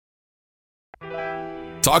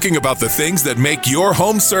Talking about the things that make your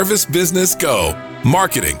home service business go.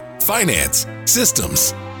 Marketing, finance,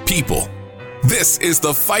 systems, people. This is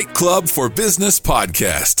the Fight Club for Business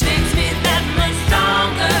podcast. Makes me that much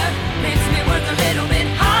stronger. Makes me work a little bit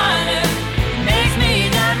harder. Makes me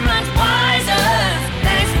that much wiser.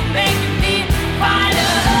 Thanks for making me fighter.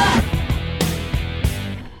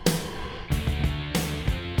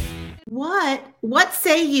 What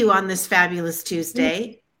say you on this fabulous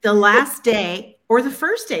Tuesday, the last day or the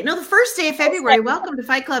first day? No, the first day of February. Welcome to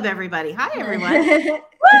Fight Club, everybody. Hi, everyone.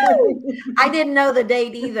 I didn't know the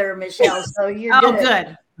date either, Michelle. So you're good.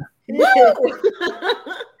 Thought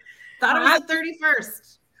it was the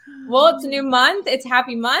 31st. Well, it's a new month. It's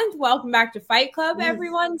happy month. Welcome back to Fight Club,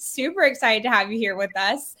 everyone. Super excited to have you here with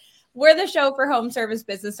us. We're the show for home service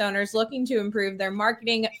business owners looking to improve their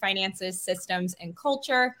marketing, finances, systems, and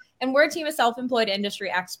culture. And we're a team of self-employed industry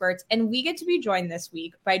experts. And we get to be joined this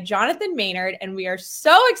week by Jonathan Maynard. And we are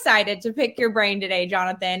so excited to pick your brain today,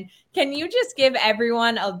 Jonathan. Can you just give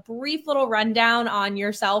everyone a brief little rundown on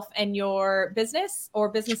yourself and your business or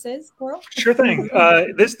businesses, Coral? Sure thing.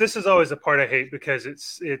 This is always a part I hate because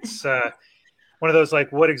it's one of those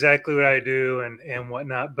like, what exactly would I do and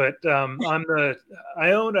whatnot. But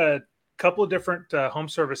I own a couple of different home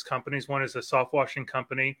service companies. One is a soft washing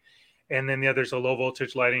company, and then the other is a low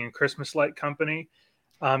voltage lighting and Christmas light company.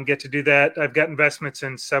 Get to do that. I've got investments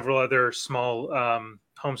in several other small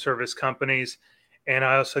home service companies. And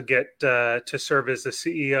I also get to serve as the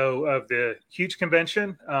CEO of the Huge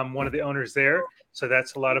Convention, one of the owners there. So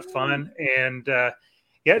that's a lot of fun. And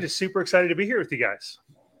just super excited to be here with you guys.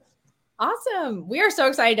 Awesome. We are so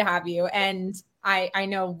excited to have you. And I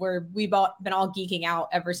know we've been all geeking out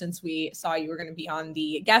ever since we saw you were going to be on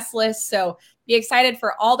the guest list. So be excited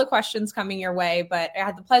for all the questions coming your way. But I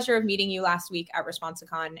had the pleasure of meeting you last week at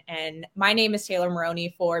Responsicon. And my name is Taylor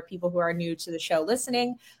Maroney for people who are new to the show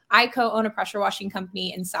listening. I co-own a pressure washing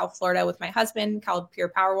company in South Florida with my husband called Pure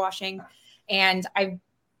Power Washing. And I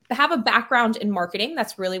have a background in marketing.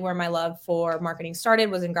 That's really where my love for marketing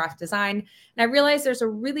started, was in graphic design. And I realized there's a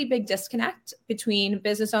really big disconnect between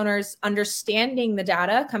business owners understanding the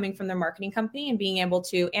data coming from their marketing company and being able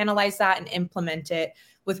to analyze that and implement it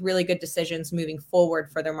with really good decisions moving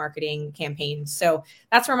forward for their marketing campaigns. So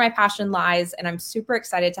that's where my passion lies. And I'm super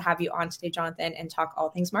excited to have you on today, Jonathan, and talk all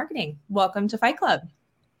things marketing. Welcome to Fight Club.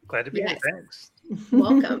 Glad to be here. Thanks.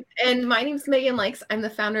 Welcome. And my name is Megan Likes. I'm the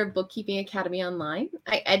founder of Bookkeeping Academy Online.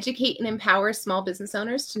 I educate and empower small business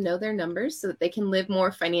owners to know their numbers so that they can live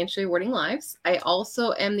more financially rewarding lives. I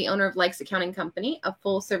also am the owner of Likes Accounting Company, a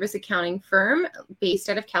full service accounting firm based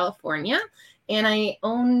out of California. And I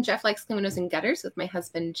own Jeff Likes Clean Windows and Gutters with my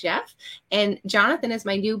husband, Jeff. And Jonathan is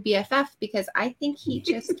my new BFF because I think he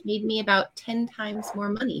just made me about 10 times more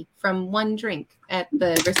money from one drink at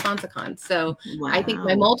the Responsicon. So wow. I think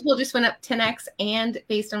my multiple just went up 10x. And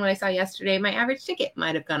based on what I saw yesterday, my average ticket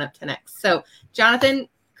might have gone up 10x. So Jonathan,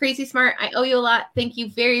 crazy smart. I owe you a lot. Thank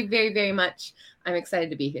you very, very, very much. I'm excited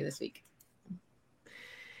to be here this week.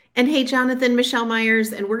 And hey, Jonathan, Michelle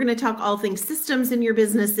Myers, and we're going to talk all things systems in your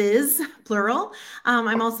businesses, plural.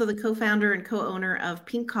 I'm also the co-founder and co-owner of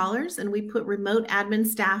Pink Collars, and we put remote admin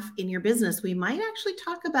staff in your business. We might actually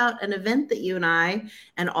talk about an event that you and I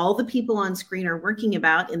and all the people on screen are working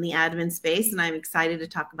about in the admin space, and I'm excited to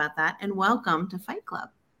talk about that. And welcome to Fight Club.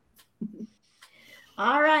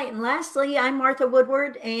 All right. And lastly, I'm Martha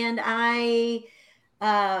Woodward, and I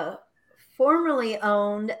formerly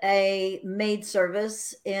owned a maid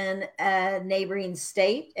service in a neighboring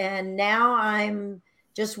state, and now I'm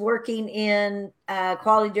just working in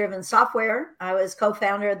quality-driven software. I was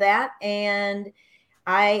co-founder of that, and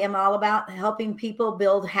I am all about helping people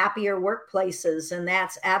build happier workplaces, and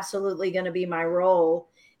that's absolutely going to be my role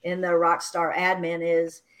in the Rockstar Admin.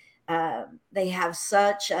 Is they have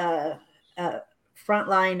such a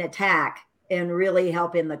frontline attack and really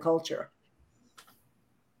help in the culture.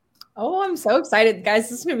 Oh, I'm so excited, guys.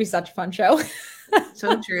 This is going to be such a fun show.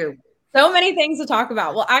 So true. So many things to talk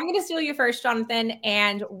about. Well, I'm going to steal you first, Jonathan,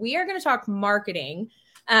 and we are going to talk marketing.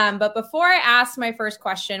 But before I ask my first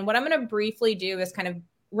question, what I'm going to briefly do is kind of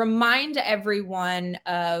remind everyone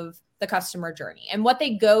of the customer journey and what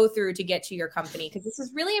they go through to get to your company, because this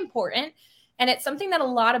is really important. And it's something that a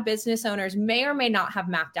lot of business owners may or may not have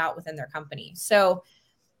mapped out within their company. So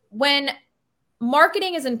when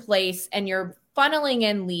marketing is in place and you're funneling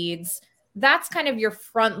in leads, that's kind of your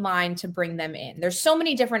front line to bring them in. There's so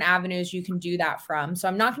many different avenues you can do that from. So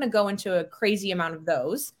I'm not going to go into a crazy amount of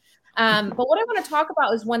those. But what I want to talk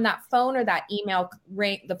about is when that phone or that email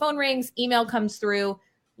the phone rings, email comes through,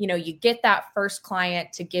 you get that first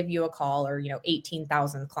client to give you a call, or,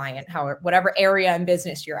 18,000 client, however, whatever area in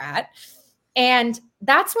business you're at. And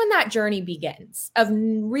that's when that journey begins of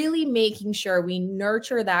really making sure we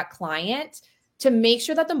nurture that client to make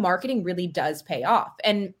sure that the marketing really does pay off.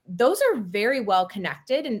 And those are very well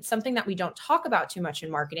connected, and something that we don't talk about too much in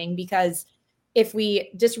marketing, because if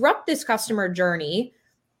we disrupt this customer journey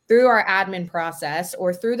through our admin process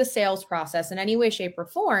or through the sales process in any way, shape, or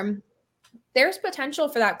form, there's potential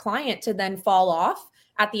for that client to then fall off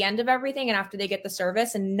at the end of everything and after they get the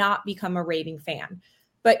service and not become a raving fan.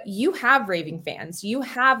 But you have raving fans. You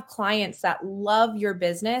have clients that love your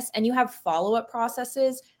business, and you have follow-up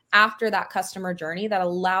processes after that customer journey that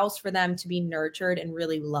allows for them to be nurtured and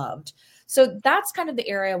really loved. So that's kind of the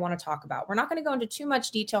area I want to talk about. We're not going to go into too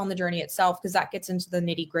much detail on the journey itself because that gets into the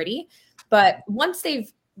nitty-gritty. But once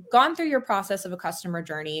they've gone through your process of a customer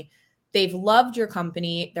journey, they've loved your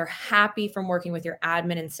company, they're happy from working with your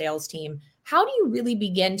admin and sales team, how do you really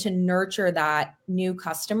begin to nurture that new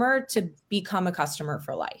customer to become a customer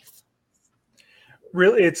for life?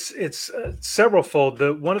 Really, it's several fold.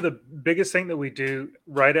 One of the biggest thing that we do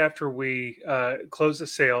right after we close the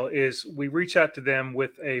sale is we reach out to them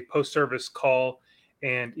with a post-service call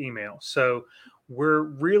and email. So we're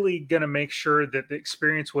really going to make sure that the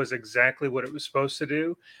experience was exactly what it was supposed to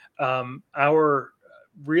do. Our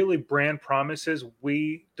really brand promise is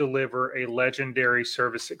we deliver a legendary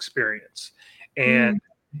service experience, and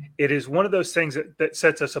it is one of those things that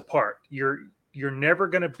sets us apart. You're never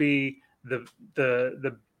going to be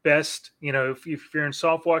the best, if you're in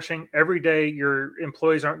soft washing every day, your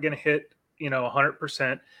employees aren't going to hit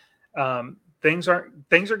 100%. Things are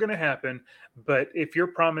going to happen, but if your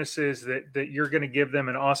promise is that you're going to give them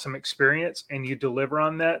an awesome experience and you deliver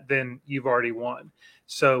on that, then you've already won.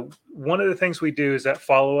 So one of the things we do is that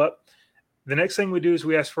follow up. The next thing we do is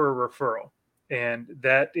we ask for a referral, and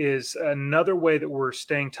that is another way that we're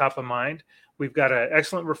staying top of mind. We've got an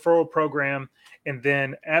excellent referral program. And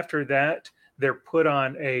then after that, they're put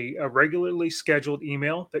on a regularly scheduled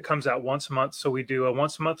email that comes out once a month. So we do a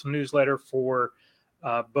once a month newsletter for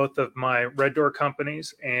both of my Red Door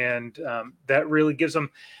companies. And that really gives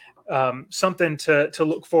them something to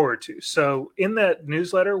look forward to. So in that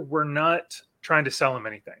newsletter, we're not trying to sell them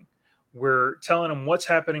anything. We're telling them what's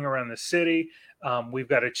happening around the city. We've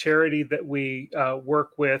got a charity that we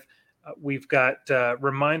work with. We've got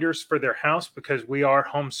reminders for their house because we are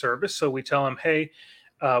home service. So we tell them, hey,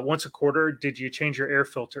 once a quarter, did you change your air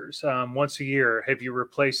filters? Once a year, have you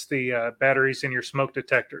replaced the batteries in your smoke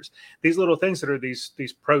detectors? These little things that are these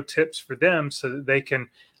pro tips for them so that they can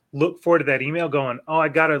look forward to that email going, oh, I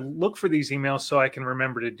got to look for these emails so I can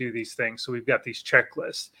remember to do these things. So we've got these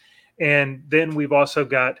checklists. And then we've also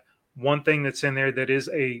got one thing that's in there that is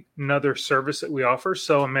another service that we offer.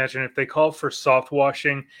 So imagine if they call for soft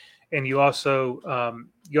washing, and you also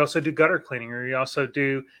do gutter cleaning, or you also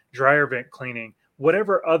do dryer vent cleaning,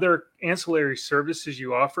 whatever other ancillary services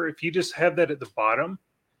you offer. If you just have that at the bottom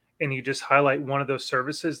and you just highlight one of those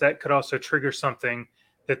services, that could also trigger something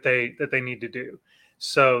that they need to do.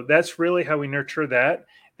 So that's really how we nurture that.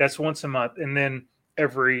 That's once a month. And then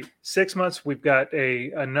every 6 months, we've got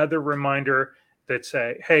another reminder that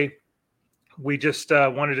say, hey, we just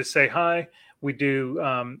wanted to say hi. We do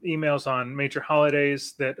emails on major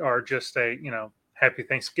holidays that are just Happy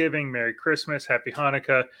Thanksgiving, Merry Christmas, Happy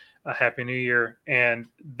Hanukkah, Happy New Year. And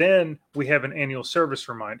then we have an annual service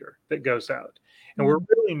reminder that goes out. And we're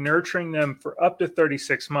really nurturing them for up to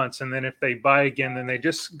 36 months. And then if they buy again, then they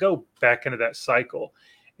just go back into that cycle.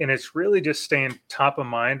 And it's really just staying top of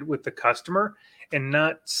mind with the customer and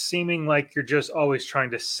not seeming like you're just always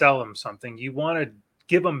trying to sell them something. You want to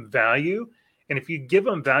give them value. And if you give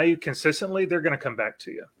them value consistently, they're going to come back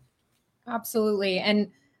to you. Absolutely. And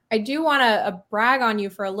I do want to brag on you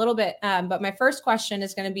for a little bit. But my first question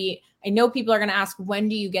is going to be, I know people are going to ask, when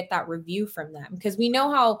do you get that review from them? Because we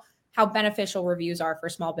know how beneficial reviews are for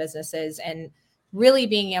small businesses, and really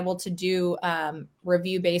being able to do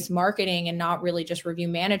review-based marketing and not really just review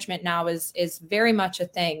management now is very much a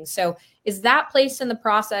thing. So is that placed in the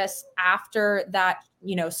process after that,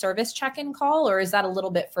 service check-in call, or is that a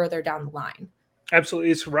little bit further down the line?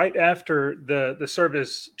 Absolutely. It's right after the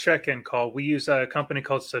service check-in call. We use a company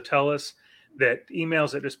called Sotellus that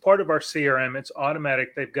emails it as part of our CRM. It's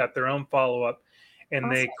automatic. They've got their own follow-up, and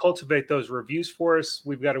awesome. They cultivate those reviews for us.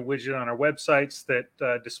 We've got a widget on our websites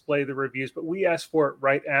that display the reviews, but we ask for it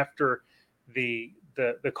right after the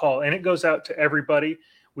call, and it goes out to everybody.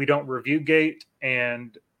 We don't review gate,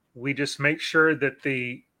 and we just make sure that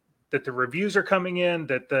the reviews are coming in,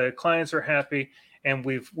 that the clients are happy. And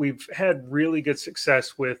we've had really good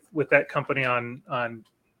success with that company on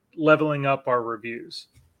leveling up our reviews.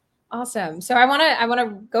 Awesome. So I want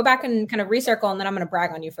to go back and kind of recircle, and then I'm going to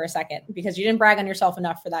brag on you for a second because you didn't brag on yourself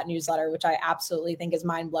enough for that newsletter, which I absolutely think is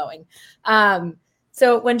mind blowing.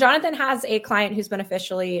 So when Jonathan has a client who's been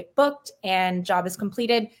officially booked and job is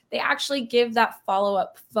completed, they actually give that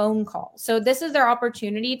follow-up phone call. So this is their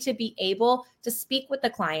opportunity to be able to speak with the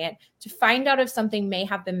client, to find out if something may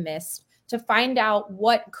have been missed, to find out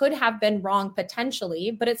what could have been wrong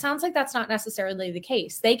potentially, but it sounds like that's not necessarily the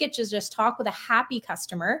case. They get to just talk with a happy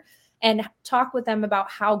customer and talk with them about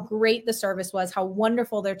how great the service was, how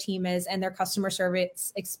wonderful their team is, and their customer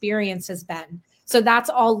service experience has been. So that's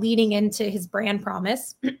all leading into his brand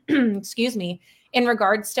promise, excuse me, in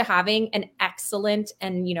regards to having an excellent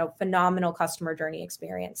and, phenomenal customer journey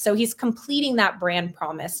experience. So he's completing that brand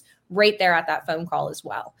promise right there at that phone call as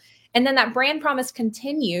well. And then that brand promise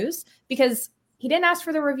continues because he didn't ask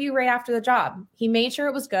for the review right after the job. He made sure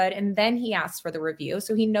it was good, and then he asked for the review.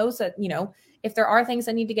 So he knows that, if there are things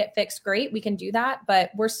that need to get fixed, great, we can do that.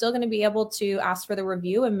 But we're still going to be able to ask for the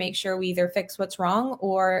review and make sure we either fix what's wrong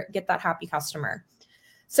or get that happy customer.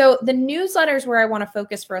 So the newsletter is where I want to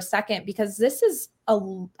focus for a second, because this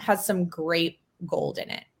has some great gold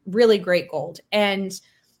in it, really great gold. And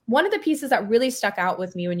one of the pieces that really stuck out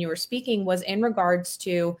with me when you were speaking was in regards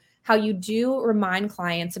to how you do remind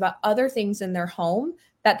clients about other things in their home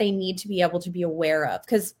that they need to be able to be aware of.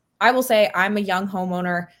 Because I will say I'm a young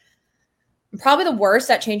homeowner. I'm probably the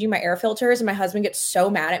worst at changing my air filters, and my husband gets so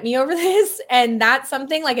mad at me over this. And that's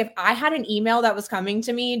something like, if I had an email that was coming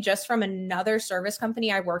to me just from another service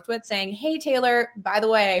company I worked with saying, hey, Taylor, by the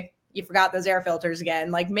way, you forgot those air filters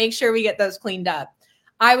again, like make sure we get those cleaned up,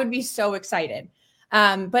 I would be so excited.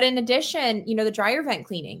 But in addition, the dryer vent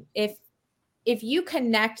cleaning, if you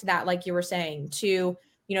connect that, like you were saying, to,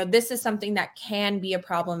 this is something that can be a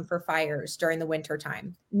problem for fires during the winter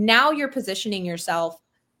time. Now you're positioning yourself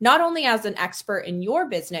not only as an expert in your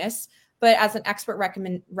business, but as an expert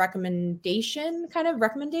recommendation, kind of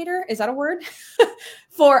recommendator, is that a word?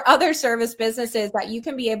 For other service businesses, that you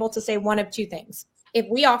can be able to say one of two things. If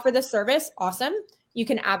we offer this service, awesome. You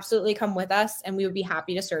can absolutely come with us and we would be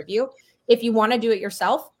happy to serve you. If you want to do it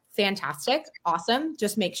yourself, fantastic, awesome.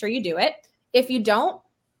 Just make sure you do it. If you don't,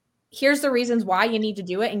 here's the reasons why you need to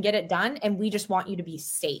do it and get it done. And we just want you to be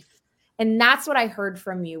safe. And that's what I heard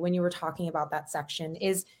from you when you were talking about that section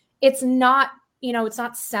is it's not, it's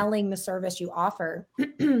not selling the service you offer.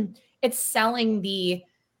 It's selling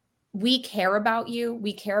we care about you.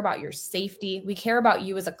 We care about your safety. We care about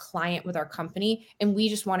you as a client with our company. And we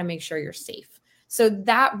just want to make sure you're safe. So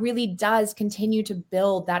that really does continue to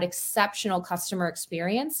build that exceptional customer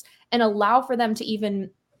experience and allow for them to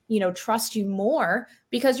even trust you more,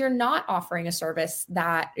 because you're not offering a service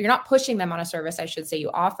that you're not pushing them on a service, I should say,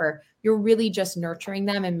 you offer. You're really just nurturing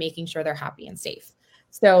them and making sure they're happy and safe.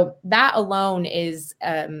 So that alone is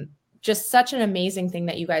just such an amazing thing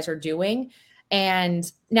that you guys are doing.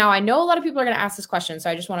 And now I know a lot of people are going to ask this question, so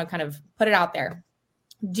I just want to kind of put it out there.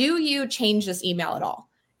 Do you change this email at all?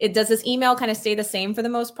 Does this email kind of stay the same for the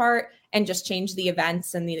most part and just change the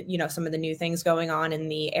events and the, some of the new things going on in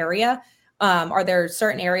the area? Are there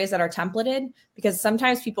certain areas that are templated? Because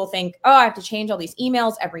sometimes people think, oh, I have to change all these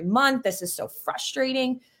emails every month. This is so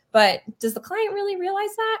frustrating. But does the client really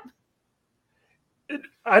realize that?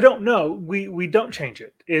 I don't know. We don't change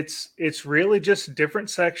it. It's really just different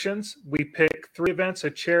sections. We pick 3 events, a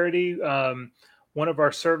charity, one of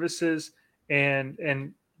our services,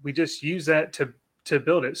 and we just use that to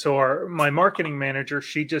build it. So my marketing manager,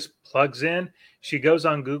 she just plugs in, she goes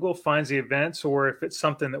on Google, finds the events, or if it's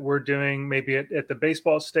something that we're doing, maybe at the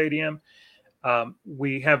baseball stadium,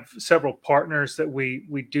 we have several partners that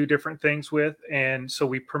we do different things with. And so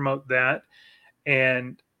we promote that.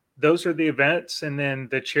 And those are the events. And then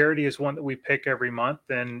the charity is one that we pick every month.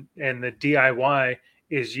 And the DIY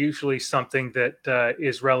is usually something that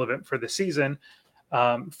is relevant for the season.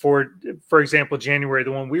 For example, January,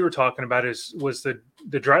 the one we were talking about was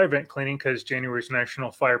the dry vent cleaning, because January is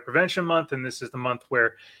National Fire Prevention Month, and this is the month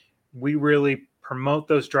where we really promote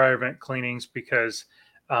those dry vent cleanings because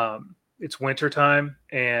it's wintertime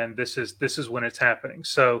and this is when it's happening.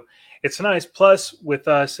 So it's nice. Plus, with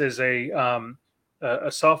us as a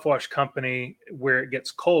soft wash company where it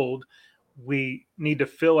gets cold, we need to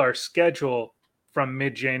fill our schedule from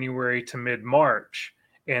mid-January to mid-March.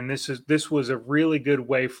 And this was a really good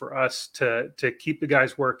way for us to keep the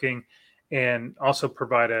guys working and also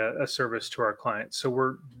provide a service to our clients. So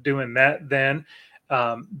we're doing that then.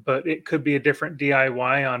 But it could be a different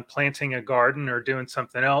DIY on planting a garden or doing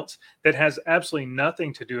something else that has absolutely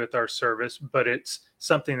nothing to do with our service, but it's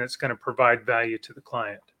something that's going to provide value to the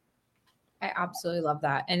client. I absolutely love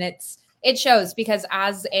that. And it shows, because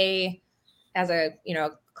as a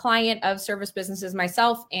client of service businesses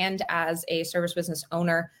myself and as a service business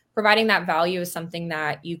owner, providing that value is something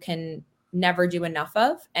that you can never do enough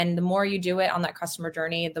of. And the more you do it on that customer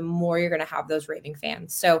journey, the more you're going to have those raving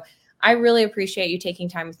fans. So I really appreciate you taking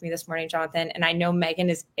time with me this morning, Jonathan. And I know Megan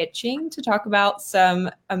is itching to talk about some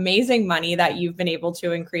amazing money that you've been able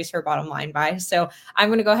to increase her bottom line by. So I'm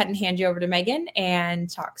going to go ahead and hand you over to Megan and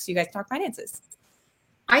talk. So you guys talk finances.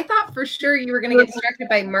 I thought for sure you were going to get distracted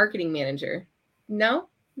by marketing manager. No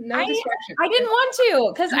distraction. I didn't want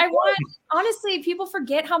to, because honestly, people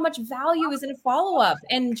forget how much value is in a follow-up.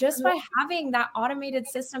 And just by having that automated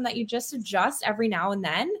system that you just adjust every now and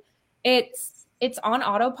then, it's on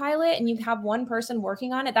autopilot and you have one person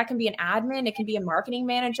working on it. That can be an admin. It can be a marketing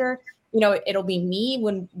manager. It'll be me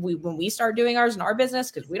when we start doing ours in our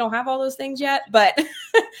business, because we don't have all those things yet, but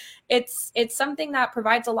it's something that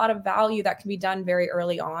provides a lot of value that can be done very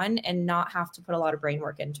early on and not have to put a lot of brain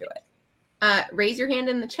work into it. Raise your hand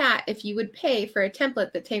in the chat if you would pay for a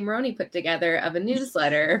template that Tay Maroney put together of a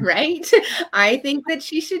newsletter, right? I think that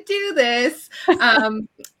she should do this.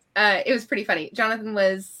 It was pretty funny. Jonathan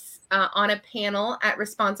was on a panel at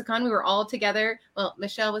Responsicon. We were all together. Well,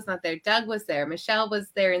 Michelle was not there. Doug was there. Michelle was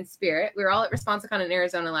there in spirit. We were all at Responsicon in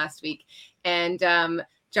Arizona last week. And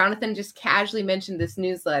Jonathan just casually mentioned this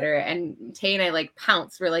newsletter, and Tay and I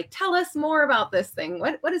pounced. We're like, tell us more about this thing.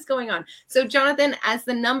 What is going on? So Jonathan, as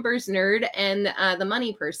the numbers nerd and the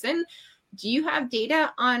money person, do you have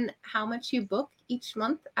data on how much you book each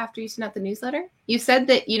month after you send out the newsletter? You said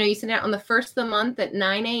that, you send it out on the first of the month at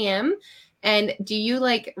 9 a.m. And do you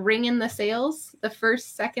ring in the sales the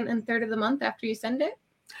first, second, and third of the month after you send it?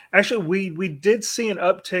 Actually, we did see an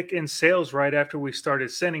uptick in sales right after we started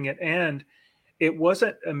sending it, and it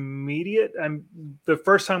wasn't immediate. The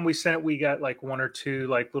first time we sent it, we got one or two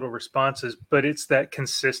little responses, but it's that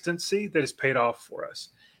consistency that has paid off for us.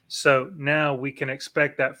 So now we can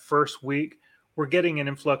expect that first week we're getting an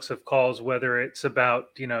influx of calls, whether it's about,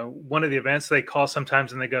 one of the events they call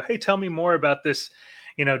sometimes and they go, hey, tell me more about this,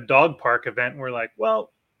 dog park event. And we're like,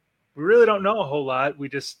 well, we really don't know a whole lot. We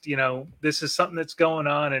just, this is something that's going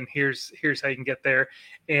on, and here's how you can get there.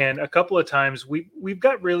 And a couple of times we've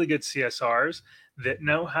got really good CSRs that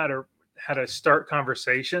know how to start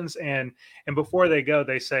conversations. And before they go,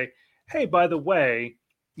 they say, hey, by the way,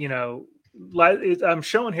 I'm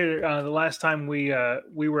showing here the last time we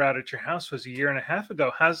were out at your house was 1.5 years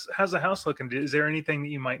ago. How's the house looking? Is there anything that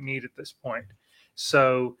you might need at this point?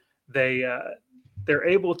 So they're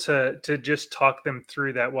able to just talk them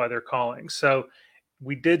through that while they're calling. So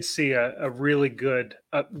we did see a really good,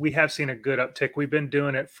 we have seen a good uptick. We've been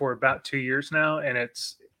doing it for about 2 years now, and it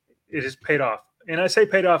has paid off. And I say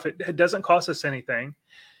paid off, it doesn't cost us anything.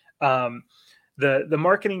 The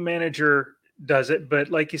marketing manager does it,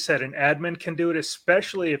 but like you said, an admin can do it,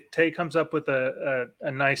 especially if Tay comes up with a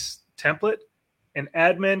nice template. An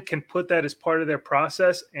admin can put that as part of their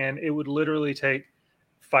process, and it would literally take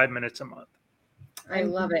 5 minutes a month. I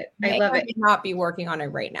love it. I love it. Not be working on it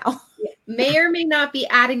right now. May or may not be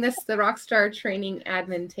adding this to the Rockstar Training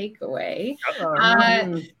admin takeaway.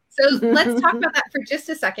 So let's talk about that for just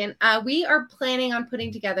a second. We are planning on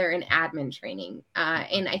putting together an admin training.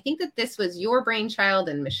 And I think that this was your brainchild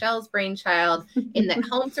and Michelle's brainchild, in that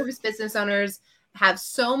home service business owners have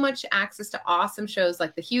so much access to awesome shows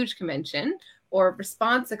like the Huge Convention or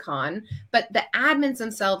Responsicon, but the admins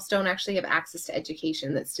themselves don't actually have access to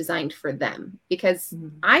education that's designed for them. Because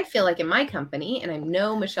I feel like in my company, and I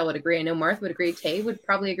know Michelle would agree, I know Martha would agree, Tay would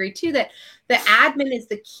probably agree too, that the admin is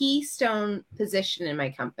the keystone position in my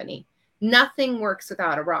company. Nothing works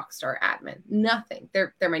without a Rockstar admin. Nothing.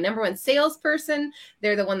 They're my number one salesperson.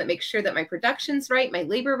 They're the one that makes sure that my production's right, my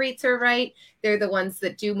labor rates are right. They're the ones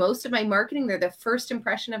that do most of my marketing. They're the first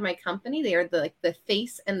impression of my company. They are the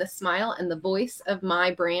face and the smile and the voice of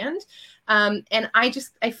my brand. And I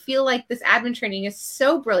feel like this admin training is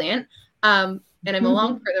so brilliant. And I'm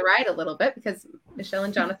along for the ride a little bit because Michelle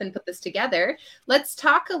and Jonathan put this together. Let's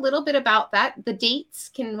talk a little bit about that. The dates.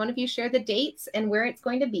 Can one of you share the dates and where it's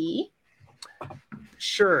going to be?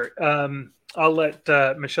 Sure. I'll let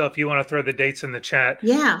Michelle, if you want to throw the dates in the chat.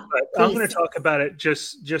 Yeah. But I'm going to talk about it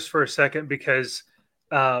just for a second, because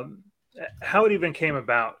how it even came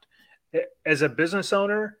about. As a business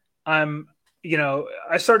owner, I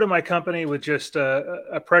started my company with just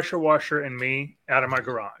a pressure washer and me out of my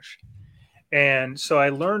garage. And so I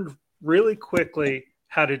learned really quickly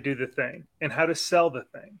how to do the thing and how to sell the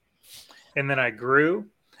thing. And then I grew.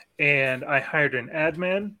 And I hired an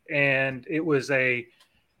admin, and it was hey,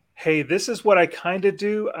 this is what I kind of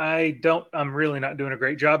do. I'm really not doing a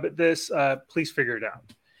great job at this. Please figure it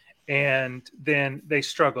out. And then they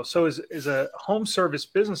struggle. So as a home service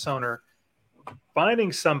business owner,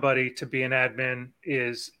 finding somebody to be an admin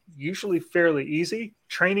is usually fairly easy.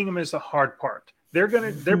 Training them is the hard part. They're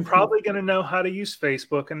probably gonna know how to use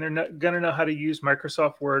Facebook, and they're gonna know how to use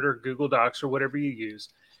Microsoft Word or Google Docs or whatever you use.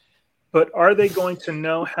 But are they going to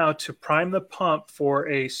know how to prime the pump for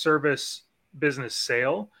a service business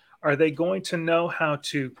sale? Are they going to know how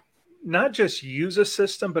to not just use a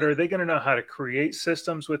system, but are they going to know how to create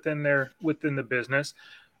systems within the business?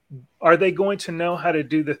 Are they going to know how to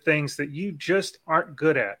do the things that you just aren't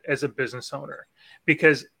good at as a business owner?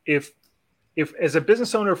 Because if as a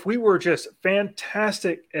business owner, if we were just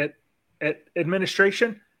fantastic at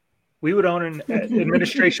administration, we would own an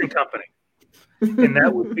administration company. And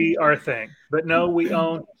that would be our thing. But no, we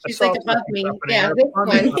own She's like above me. Yeah,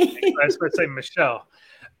 let's say Michelle.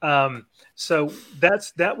 So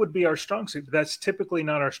that would be our strong suit. But that's typically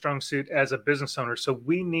not our strong suit as a business owner. So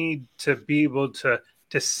we need to be able to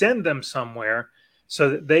send them somewhere so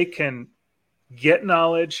that they can get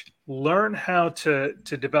knowledge, learn how to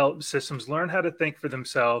develop systems, learn how to think for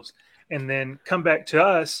themselves, and then come back to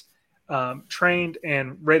us trained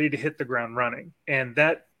and ready to hit the ground running. And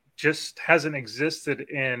that just hasn't existed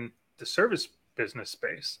in the service business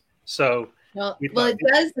space. So well, it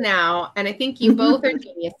does now. And I think you both are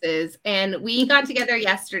geniuses. And we got together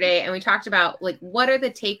yesterday and we talked about like, what are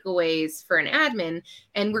the takeaways for an admin?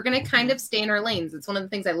 And we're going to kind of stay in our lanes. It's one of the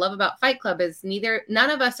things I love about Fight Club is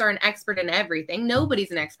none of us are an expert in everything.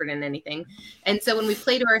 Nobody's an expert in anything. And so when we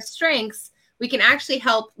play to our strengths, we can actually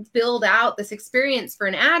help build out this experience for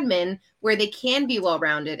an admin where they can be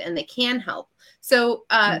well-rounded and they can help. So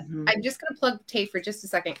I'm just going to plug Tay for just a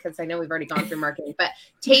second because I know we've already gone through marketing, but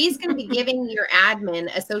Tay's going to be giving your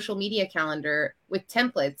admin a social media calendar with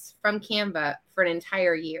templates from Canva for an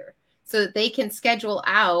entire year so that they can schedule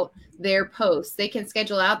out their posts. They can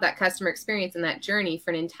schedule out that customer experience and that journey for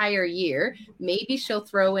an entire year. Maybe she'll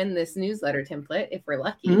throw in this newsletter template if we're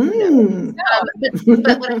lucky.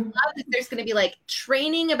 But what I love is there's going to be like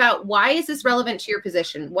training about why is this relevant to your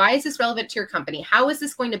position? Why is this relevant to your company? How is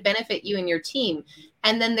this going to benefit you and your team?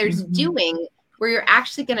 And then there's doing where you're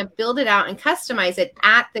actually going to build it out and customize it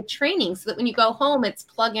at the training so that when you go home, it's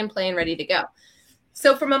plug and play and ready to go.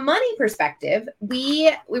 So from a money perspective, we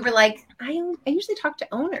were like, I usually talk to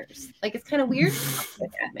owners. Like, it's kind of weird to talk to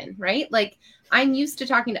an admin, right? Like, I'm used to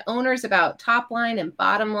talking to owners about top line and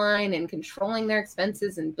bottom line and controlling their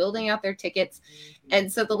expenses and building out their tickets.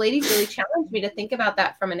 And so the ladies really challenged me to think about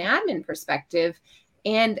that from an admin perspective.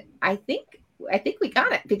 And I think we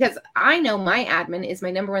got it because I know my admin is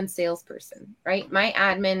my number one salesperson, right? My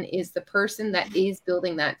admin is the person that is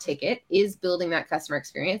building that ticket, is building that customer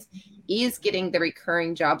experience, is getting the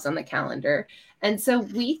recurring jobs on the calendar. And so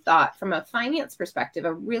we thought from a finance perspective,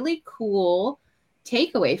 a really cool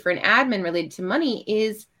takeaway for an admin related to money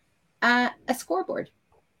is a scoreboard.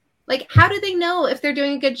 Like, how do they know if they're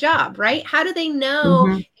doing a good job, right? How do they know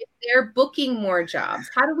if they're booking more jobs?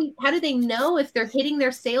 How do they know if they're hitting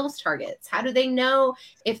their sales targets? How do they know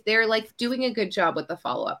if they're like doing a good job with the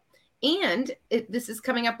follow-up? And this is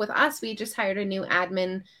coming up with us. We just hired a new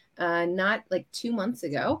admin not like 2 months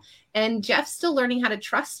ago. And Jeff's still learning how to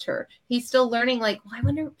trust her. He's still learning like, well, I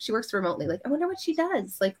wonder, she works remotely. Like, I wonder what she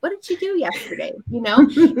does. Like, what did she do yesterday? You know,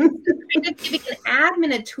 kind of giving an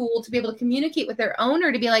admin a tool to be able to communicate with their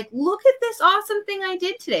owner to be like, look at this awesome thing I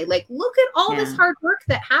did today. Like, look at all this hard work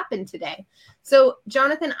that happened today. So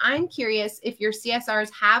Jonathan, I'm curious if your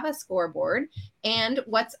CSRs have a scoreboard and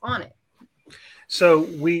what's on it. So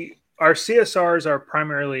our CSRs are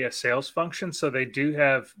primarily a sales function, so they do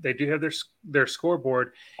have their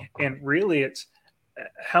scoreboard, and really it's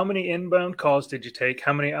how many inbound calls did you take,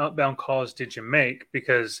 how many outbound calls did you make?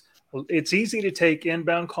 Because it's easy to take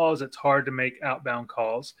inbound calls, it's hard to make outbound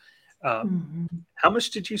calls. How much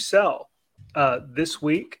did you sell this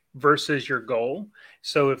week versus your goal?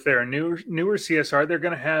 So if they're a newer CSR, they're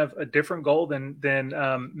going to have a different goal than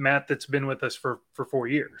Matt that's been with us for 4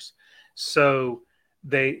 years. So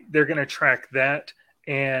they're going to track that,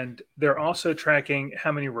 and they're also tracking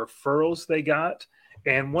how many referrals they got.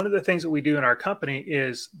 And one of the things that we do in our company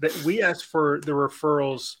is that we ask for the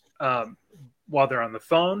referrals while they're on the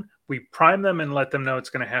phone. We prime them and let them know it's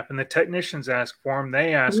going to happen. The technicians ask for them.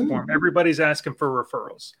 They ask for them. Everybody's asking for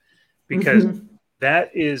referrals because that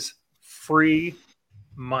is free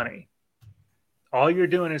money. All you're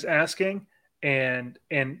doing is asking. And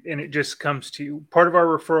it just comes to you. Part of our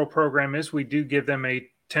referral program is we do give them a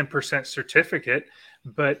 10% certificate,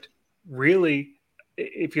 but really,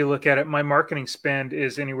 if you look at it, my marketing spend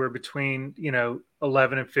is anywhere between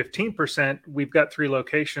 11 and 15%. We've got 3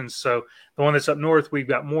 locations, so the one that's up north, we've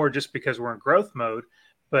got more just because we're in growth mode.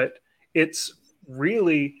 But it's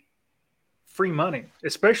really free money,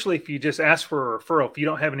 especially if you just ask for a referral, if you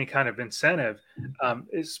don't have any kind of incentive,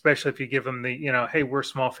 especially if you give them the, hey, we're a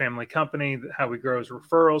small family company, how we grow is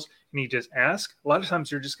referrals, and you just ask, a lot of times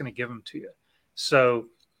they're just going to give them to you. So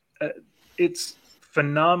it's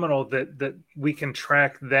phenomenal that we can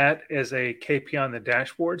track that as a KPI on the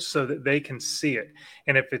dashboard so that they can see it.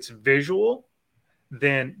 And if it's visual,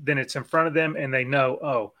 then it's in front of them and they know,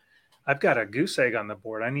 oh, I've got a goose egg on the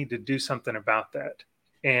board. I need to do something about that.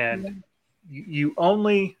 And you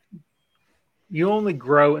only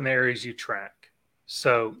grow in the areas you track.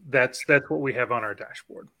 So that's what we have on our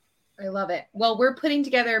dashboard. I love it. Well, we're putting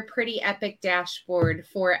together a pretty epic dashboard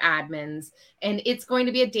for admins, and it's going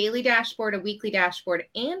to be a daily dashboard, a weekly dashboard,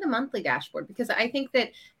 and a monthly dashboard, because I think that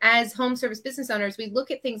as home service business owners, we look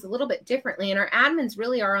at things a little bit differently, and our admins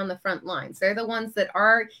really are on the front lines. They're the ones that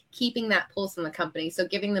are keeping that pulse in the company. So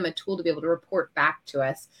giving them a tool to be able to report back to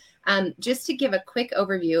us. Just to give a quick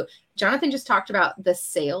overview, Jonathan just talked about the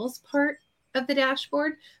sales part of the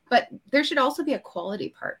dashboard, but there should also be a quality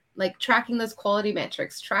part, like tracking those quality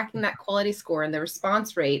metrics, tracking that quality score and the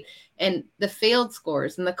response rate and the failed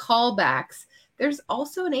scores and the callbacks. There's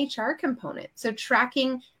also an HR component. So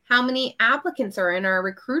tracking how many applicants are in our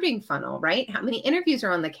recruiting funnel, right? How many interviews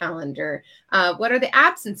are on the calendar? What are the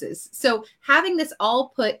absences? So having this all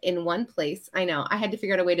put in one place, I know I had to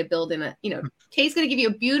figure out a way to build in Kay's going to give you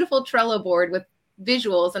a beautiful Trello board with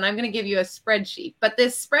visuals, and I'm going to give you a spreadsheet, but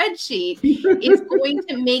this spreadsheet is going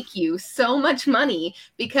to make you so much money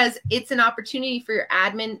because it's an opportunity for your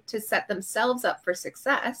admin to set themselves up for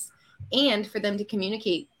success and for them to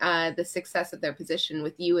communicate the success of their position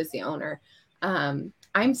with you as the owner.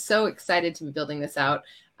 I'm so excited to be building this out.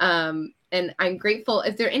 And I'm grateful.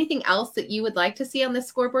 Is there anything else that you would like to see on this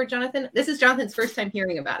scoreboard, Jonathan? This is Jonathan's first time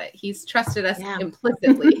hearing about it. He's trusted us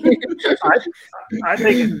implicitly. I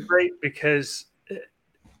think it's great because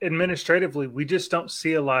administratively, we just don't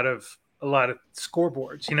see a lot of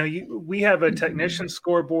scoreboards. We have a technician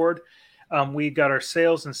scoreboard. We got our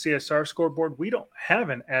sales and CSR scoreboard. We don't have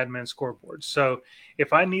an admin scoreboard. So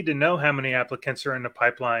if I need to know how many applicants are in the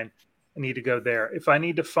pipeline, I need to go there. If I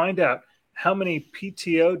need to find out how many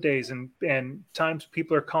PTO days and times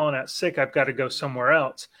people are calling out sick, I've got to go somewhere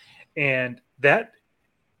else. And that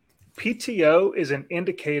PTO is an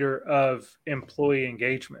indicator of employee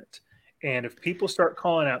engagement. And if people start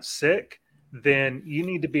calling out sick, then you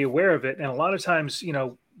need to be aware of it. And a lot of times,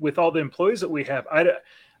 with all the employees that we have,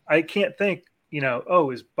 I can't think,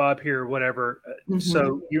 oh, is Bob here or whatever. Mm-hmm.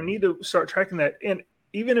 So you need to start tracking that. And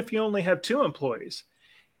even if you only have 2 employees,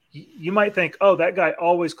 you might think, oh, that guy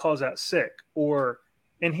always calls out sick,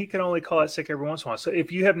 and he can only call out sick every once in a while. So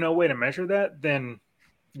if you have no way to measure that, then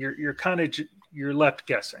you're left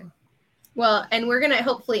guessing. Well, and we're going to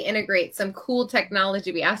hopefully integrate some cool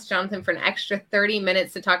technology. We asked Jonathan for an extra 30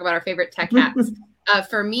 minutes to talk about our favorite tech hacks.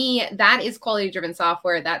 For me, that is quality-driven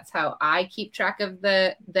software. That's how I keep track of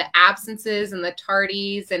the absences and the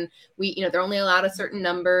tardies. And they're only allowed a certain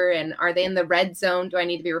number. And are they in the red zone? Do I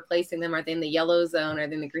need to be replacing them? Are they in the yellow zone? Are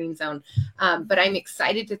they in the green zone? But I'm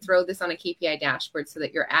excited to throw this on a KPI dashboard so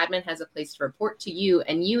that your admin has a place to report to you,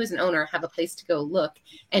 and you as an owner have a place to go look.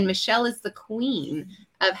 And Michelle is the queen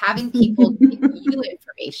of having people give you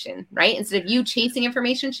information, right? Instead of you chasing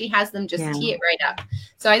information, she has them just tee it right up.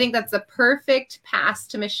 So I think that's the perfect pass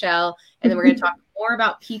to Michelle. And then we're going to talk more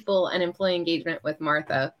about people and employee engagement with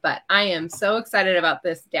Martha. But I am so excited about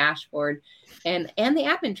this dashboard and the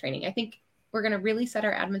admin training. I think we're going to really set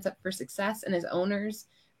our admins up for success. And as owners,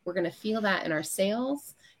 we're going to feel that in our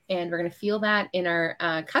sales, and we're going to feel that in our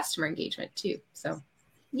customer engagement too. So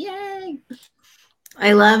yay.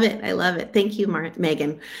 I love it. I love it. Thank you,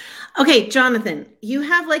 Megan. Okay, Jonathan, you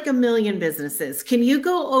have like 1 million businesses. Can you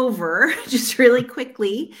go over just really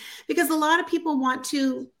quickly, because a lot of people want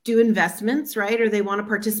to do investments, right? Or they want to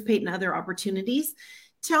participate in other opportunities.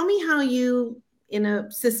 Tell me how you, in a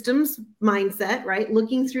systems mindset, right?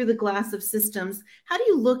 Looking through the glass of systems, how do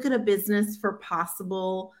you look at a business for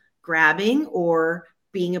possible grabbing or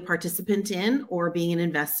being a participant in or being an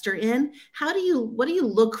investor in? What do you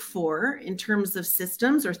look for in terms of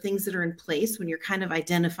systems or things that are in place when you're kind of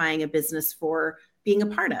identifying a business for being a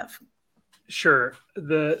part of? Sure.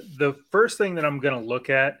 The first thing that I'm going to look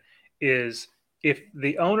at is if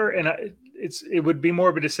the owner, and it would be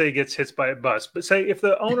morbid to say he gets hit by a bus, but say if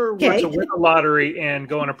the owner were to win a lottery and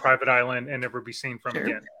go on a private island and never be seen from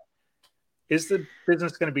again, is the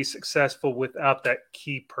business going to be successful without that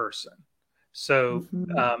key person? So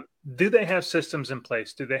do they have systems in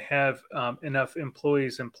place? Do they have enough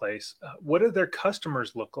employees in place? What do their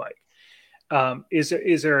customers look like?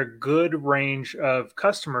 Is there a good range of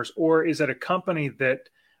customers, or is it a company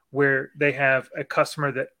where they have a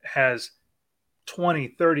customer that has 20,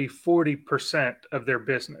 30, 40% of their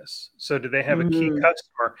business. So do they have a key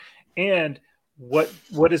customer? And what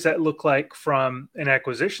does that look like from an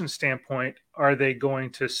acquisition standpoint? Are they going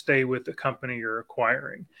to stay with the company you're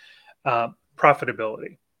acquiring?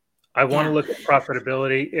 Profitability. I want to look at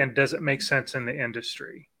profitability, and does it make sense in the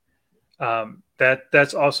industry?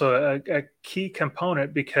 That's also a key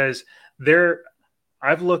component, because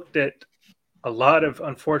I've looked at a lot of,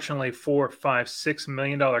 unfortunately, $4, $5, $6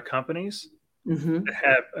 million companies that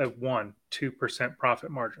have a 1-2%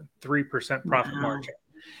 profit margin, 3% profit margin.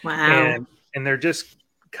 Wow. And they're just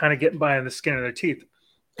kind of getting by on the skin of their teeth.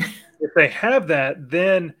 If they have that,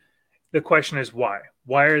 then the question is why?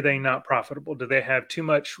 Why are they not profitable? Do they have too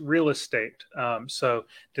much real estate? So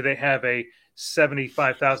do they have a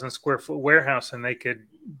 75,000 square foot warehouse and they could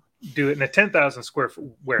do it in a 10,000 square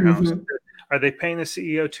foot warehouse? Are they paying the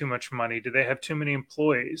CEO too much money? Do they have too many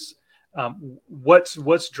employees?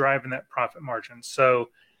 What's driving that profit margin? So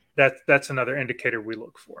that's another indicator we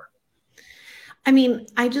look for. I mean,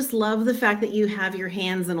 I just love the fact that you have your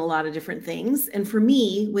hands in a lot of different things. And for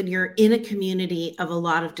me, when you're in a community of a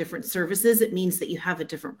lot of different services, it means that you have a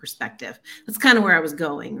different perspective. That's kind of where I was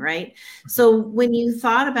going, right? So when you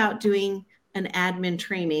thought about doing an admin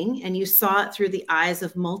training and you saw it through the eyes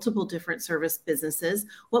of multiple different service businesses,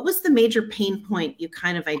 what was the major pain point you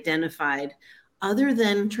kind of identified other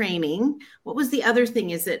than training? What was the other thing?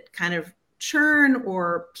 Is it kind of churn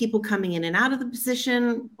or people coming in and out of the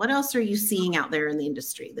position? What else are you seeing out there in the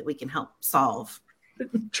industry that we can help solve?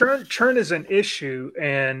 Churn is an issue,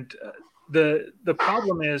 and the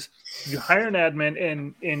problem is you hire an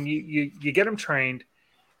admin and you get them trained,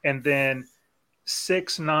 and then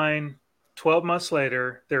 6, 9, 12 months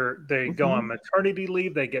later, they go on maternity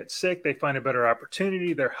leave, they get sick, they find a better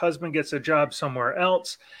opportunity, their husband gets a job somewhere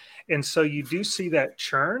else, and so you do see that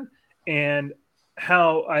churn. And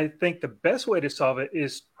how I think the best way to solve it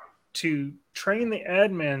is to train the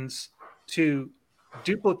admins to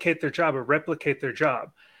duplicate their job or replicate their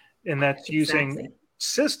job. And that's using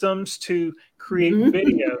systems to create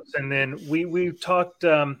videos. And then we talked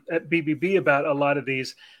at BBB about a lot of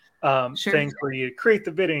these things where you create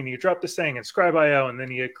the video and you drop this thing in Scribe.io, and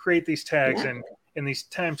then you create these tags and these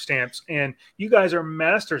timestamps. And you guys are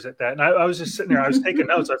masters at that. And I was just sitting there, I was taking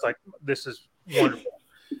notes. I was like, this is wonderful.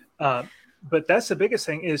 But that's the biggest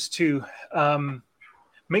thing, is to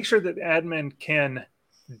make sure that the admin can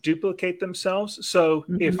duplicate themselves. So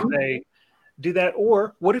if they do that,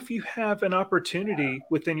 or what if you have an opportunity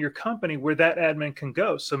within your company where that admin can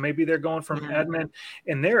go? So maybe they're going from admin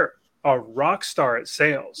and they're a rock star at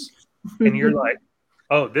sales. And you're like,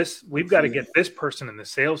 oh, we've got to get this person in the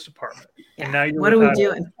sales department. And now you're what are we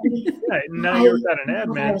doing? Now you're without an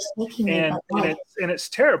admin, and it's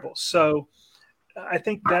terrible. So I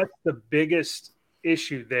think that's the biggest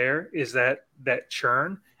issue there, is that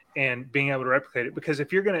churn and being able to replicate it. Because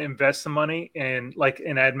if you're going to invest the money in like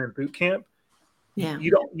an admin boot camp,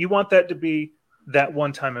 you want that to be that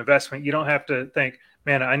one-time investment. You don't have to think,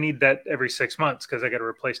 man, I need that every 6 months because I got to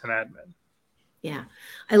replace an admin. Yeah,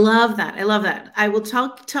 I love that. I love that. I will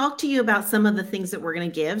talk to you about some of the things that we're going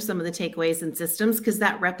to give, some of the takeaways and systems, because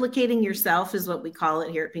that replicating yourself is what we call it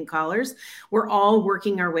here at Pink Collars. We're all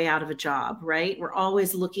working our way out of a job, right? We're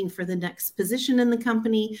always looking for the next position in the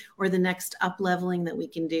company or the next up leveling that we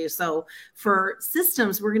can do. So for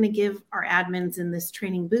systems, we're going to give our admins in this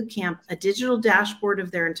training boot camp a digital dashboard of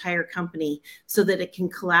their entire company so that it can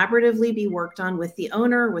collaboratively be worked on with the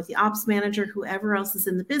owner, with the ops manager, whoever else is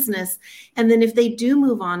in the business. And then if they do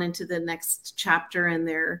move on into the next chapter in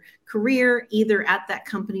their career, either at that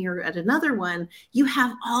company or at another one, you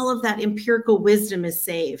have all of that empirical wisdom is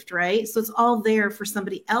saved, right? So it's all there for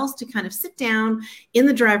somebody else to kind of sit down in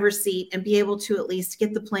the driver's seat and be able to at least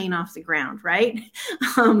get the plane off the ground, right?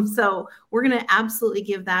 So we're going to absolutely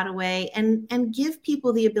give that away and give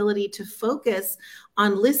people the ability to focus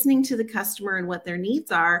on listening to the customer and what their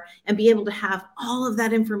needs are, and be able to have all of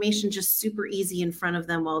that information just super easy in front of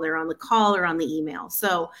them while they're on the call or on the email.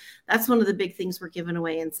 So that's one of the big things we're giving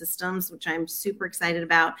away in systems, which I'm super excited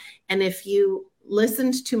about. And if you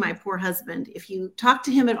listened to my poor husband, if you talk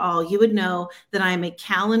to him at all, you would know that I'm a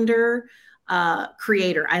calendar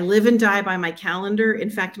creator. I live and die by my calendar. In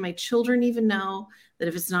fact, my children even know that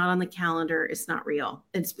if it's not on the calendar, it's not real.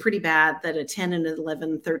 It's pretty bad that a 10 and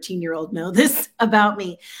 11, 13-year-old know this about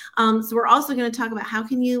me. So we're also going to talk about how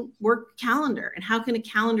can you work calendar and how can a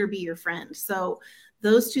calendar be your friend? So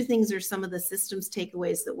those two things are some of the systems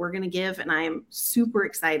takeaways that we're going to give. And I am super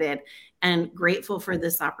excited and grateful for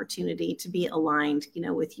this opportunity to be aligned,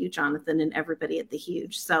 with you, Jonathan, and everybody at The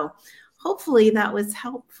Huge. So hopefully that was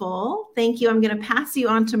helpful. Thank you. I'm going to pass you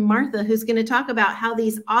on to Martha, who's going to talk about how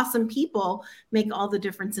these awesome people make all the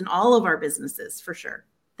difference in all of our businesses, for sure.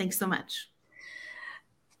 Thanks so much.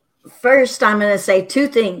 First, I'm going to say two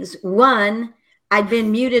things. One, I'd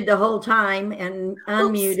been muted the whole time and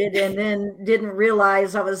unmuted, and then didn't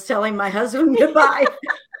realize I was telling my husband goodbye.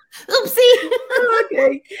 Oopsie.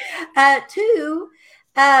 Okay. Two,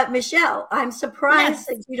 Michelle, I'm surprised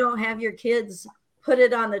that you don't have your kids put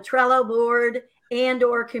it on the Trello board and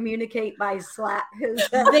or communicate by Slack.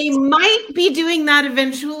 They might be doing that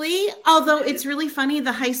eventually, although it's really funny.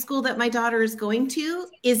 The high school that my daughter is going to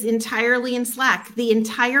is entirely in Slack. The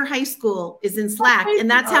entire high school is in Slack,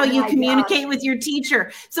 and that's how you communicate with your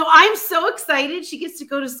teacher. So I'm so excited. She gets to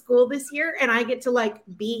go to school this year, and I get to like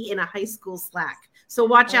be in a high school Slack. So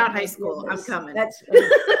watch out, high school. I'm coming.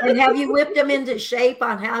 And have you whipped them into shape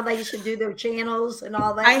on how they should do their channels and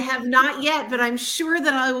all that? I have not yet, but I'm sure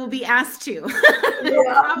that I will be asked to.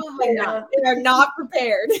 Probably not. They're not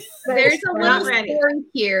prepared. There's a little story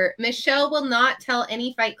here. Michelle will not tell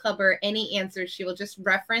any Fight Clubber any answers. She will just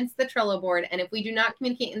reference the Trello board. And if we do not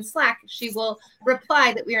communicate in Slack, she will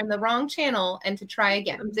reply that we are in the wrong channel and to try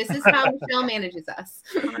again. This is how Michelle manages us.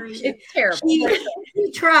 It's terrible.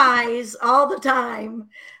 She tries all the time.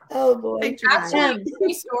 Oh boy. Actually,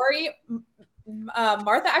 story.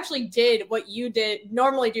 Martha actually did what you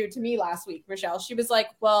normally do to me last week, Michelle. She was like,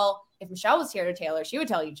 well, if Michelle was here to Taylor, she would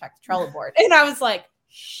tell you to check the Trello board. And I was like,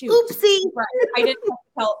 shoot. Oopsie. Right. I didn't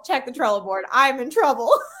check the Trello board. I'm in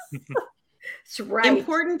trouble. It's right.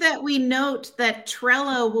 Important that we note that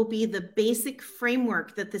Trello will be the basic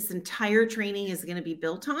framework that this entire training is going to be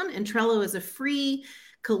built on. And Trello is a free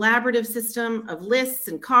collaborative system of lists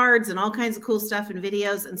and cards and all kinds of cool stuff and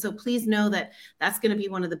videos. And so please know that that's going to be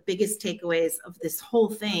one of the biggest takeaways of this whole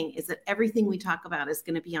thing, is that everything we talk about is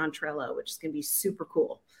going to be on Trello, which is going to be super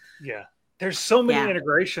cool. Yeah. There's so many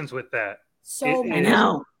integrations with that. So I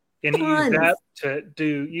know. And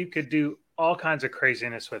you could do all kinds of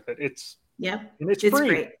craziness with it. It's free.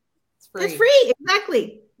 Free. It's free.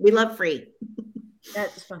 Exactly. We love free.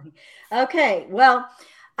 That's funny. Okay. Well,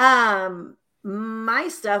 my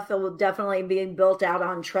stuff will definitely be built out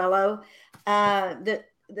on Trello.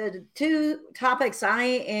 The two topics I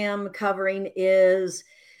am covering is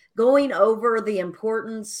going over the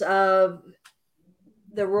importance of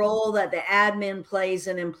the role that the admin plays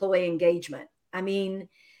in employee engagement. I mean,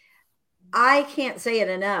 I can't say it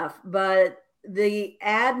enough, but the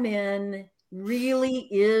admin really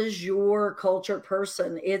is your culture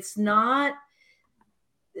person. It's not,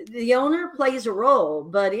 the owner plays a role,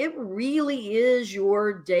 but it really is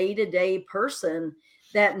your day-to-day person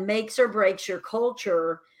that makes or breaks your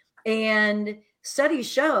culture. And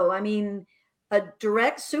studies show, I mean, a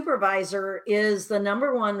direct supervisor is the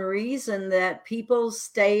number one reason that people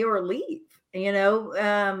stay or leave,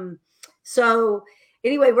 so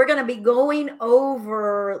anyway, we're going to be going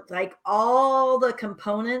over like all the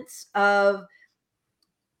components of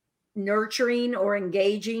nurturing or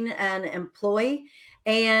engaging an employee.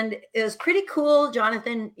 And it was pretty cool,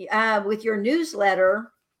 Jonathan, with your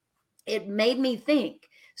newsletter. It made me think.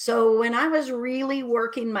 So when I was really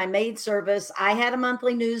working my maid service, I had a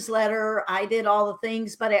monthly newsletter. I did all the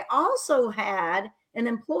things, but I also had an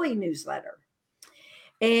employee newsletter.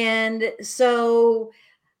 And so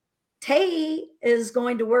Tay is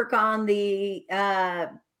going to work on the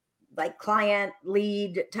like client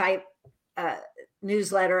lead type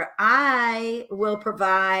newsletter. I will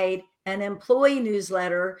provide an employee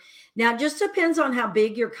newsletter. Now, it just depends on how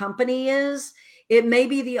big your company is. It may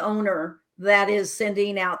be the owner that is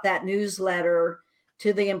sending out that newsletter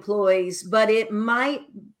to the employees, but it might,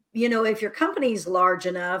 if your company is large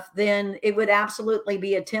enough, then it would absolutely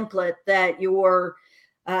be a template that your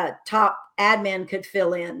top admin could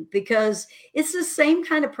fill in, because it's the same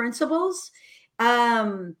kind of principles.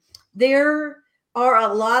 There are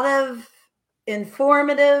a lot of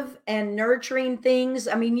informative and nurturing things.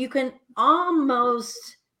 I mean, you can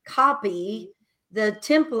almost copy the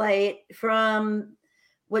template from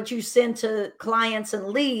what you send to clients and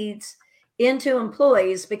leads into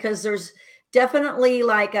employees, because there's definitely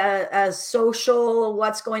like a social,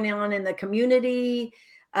 what's going on in the community.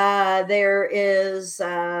 There is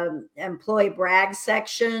employee brag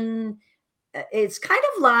section. It's kind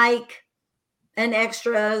of like an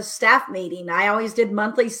extra staff meeting. I always did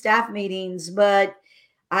monthly staff meetings, but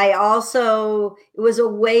I also, it was a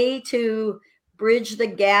way to bridge the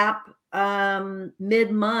gap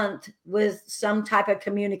mid-month with some type of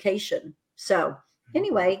communication. So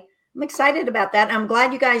anyway, I'm excited about that. I'm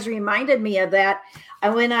glad you guys reminded me of that.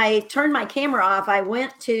 And when I turned my camera off, I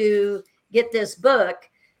went to get this book.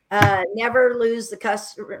 never lose the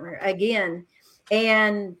customer again.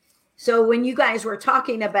 And so when you guys were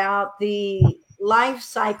talking about the life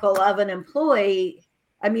cycle of an employee,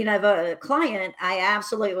 I mean, of a client, I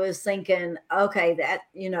absolutely was thinking, okay, that,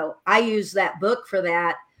 I use that book for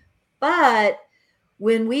that. But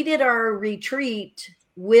when we did our retreat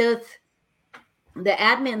with the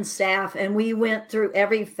admin staff and we went through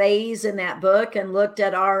every phase in that book and looked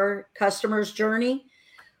at our customer's journey,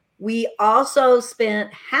 we also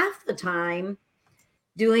spent half the time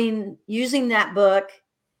using that book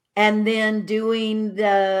and then doing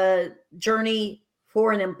the journey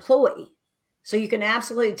for an employee. So you can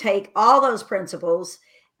absolutely take all those principles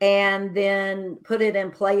and then put it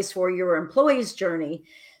in place for your employee's journey.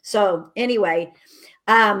 So anyway,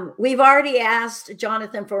 we've already asked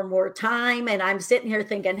Jonathan for more time, and I'm sitting here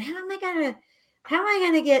thinking, how am I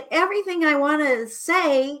going to get everything I want to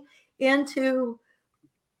say into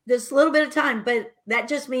this little bit of time? But that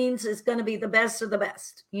just means it's going to be the best of the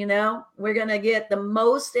best. We're going to get the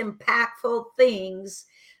most impactful things,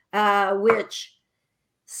 which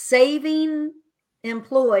saving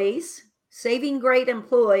great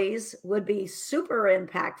employees would be super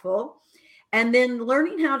impactful. And then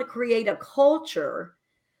learning how to create a culture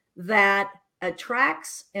that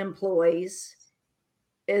attracts employees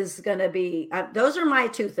is going to be, those are my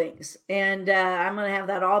two things. And I'm going to have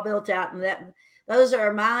that all built out. And those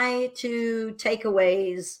are my two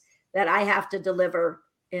takeaways that I have to deliver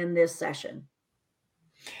in this session.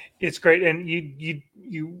 It's great. And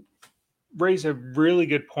you raise a really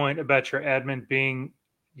good point about your admin being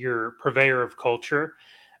your purveyor of culture.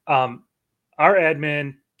 Our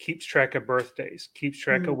admin keeps track of birthdays, keeps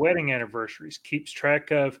track of wedding anniversaries, keeps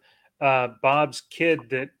track of Bob's kid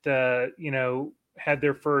that had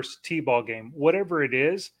their first t-ball game, whatever it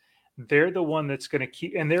is. They're the one that's going to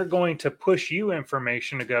keep, and they're going to push you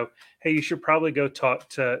information to go, hey, you should probably go talk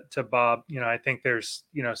to Bob. I think there's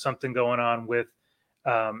something going on with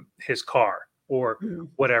his car or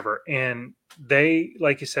whatever. And they,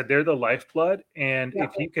 like you said, they're the lifeblood. And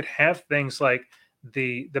if you could have things like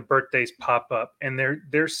the birthdays pop up and they're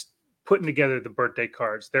putting together the birthday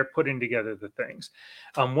cards, they're putting together the things.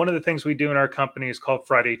 One of the things we do in our company is called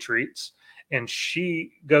Friday Treats. And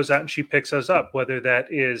she goes out and she picks those up, whether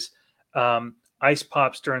that is ice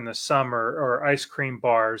pops during the summer or ice cream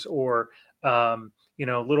bars or,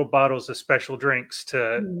 little bottles of special drinks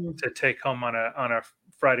to take home on a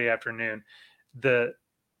Friday afternoon. The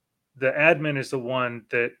admin is the one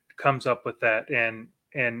that comes up with that and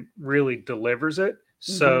really delivers it.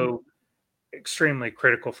 So extremely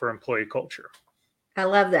critical for employee culture. I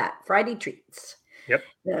love that. Friday Treats. Yep.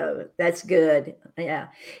 So that's good. Yeah.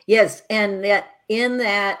 Yes. And in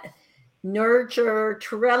that Nurture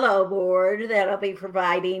Trello board that I'll be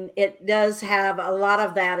providing, it does have a lot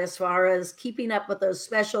of that as far as keeping up with those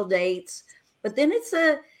special dates. But then it's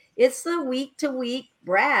the week to week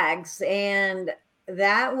brags, and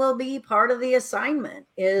that will be part of the assignment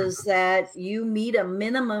is that you meet a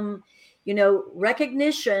minimum,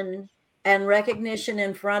 recognition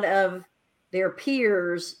in front of their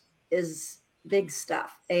peers is big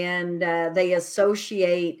stuff. And they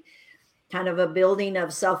associate kind of a building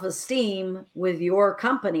of self-esteem with your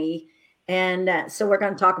company. And so we're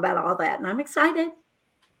going to talk about all that. And I'm excited.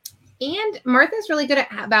 And Martha's really good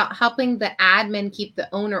about helping the admin keep the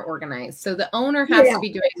owner organized. So the owner has to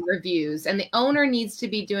be doing reviews, and the owner needs to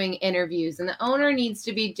be doing interviews, and the owner needs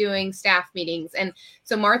to be doing staff meetings. And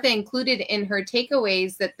so Martha included in her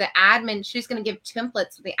takeaways that the admin, she's going to give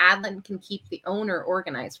templates so the admin can keep the owner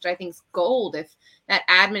organized, which I think is gold. If that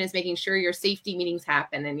admin is making sure your safety meetings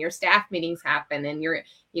happen and your staff meetings happen and you're,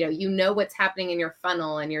 what's happening in your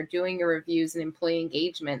funnel and you're doing your reviews and employee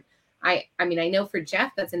engagement. I mean, I know for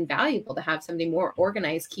Jeff, that's invaluable to have somebody more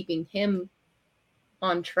organized, keeping him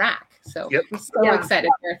on track. So I'm so excited,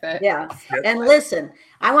 Martha. Yeah. Yep. And listen,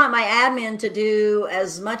 I want my admin to do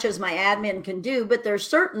as much as my admin can do, but there's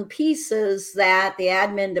certain pieces that the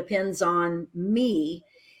admin depends on me.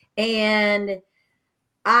 And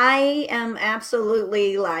I am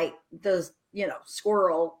absolutely like the,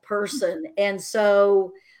 squirrel person. And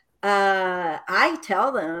so I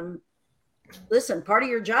tell them, listen, part of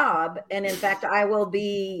your job, and in fact, I will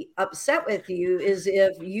be upset with you, is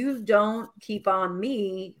if you don't keep on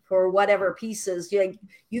me for whatever pieces.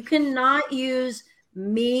 You cannot use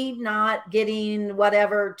me not getting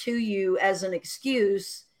whatever to you as an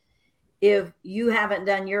excuse if you haven't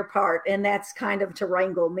done your part. And that's kind of to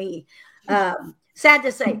wrangle me. Sad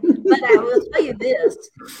to say, but I will tell you this,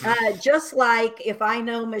 just like if I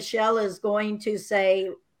know Michelle is going to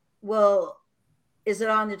say, well, is it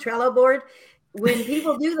on the Trello board? when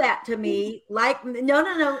people do that to me, like,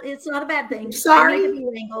 no, it's not a bad thing. Sorry. I need to be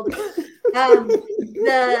wrangled.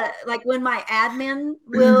 Like when my admin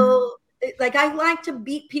will, like, I like to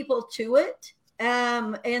beat people to it.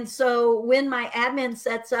 And so when my admin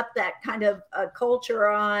sets up that kind of a culture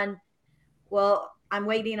on, well, I'm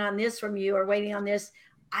waiting on this from you or waiting on this,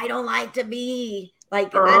 I don't like to be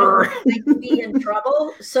like, I don't like to be in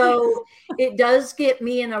trouble. So it does get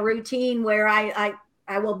me in a routine where I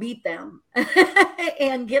will beat them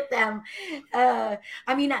and get them. I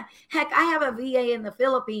mean, heck, I have a VA in the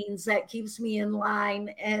Philippines that keeps me in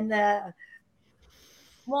line. And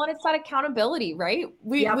well, and it's that accountability, right?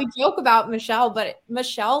 We Yep. we joke about Michelle, but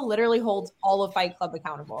Michelle literally holds all of Fight Club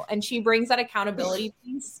accountable, and she brings that accountability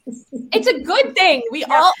piece. It's a good thing.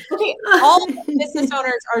 All business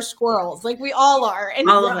owners are squirrels, like we all are, and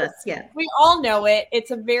All of us, yeah. we all know it.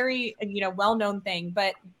 It's a very well-known thing,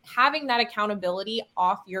 but having that accountability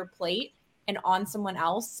off your plate and on someone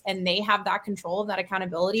else, and they have that control of that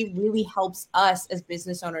accountability, really helps us as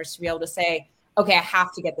business owners to be able to say, okay, I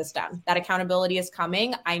have to get this done. That accountability is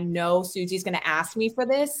coming. I know Susie's going to ask me for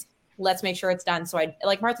this. Let's make sure it's done. So I,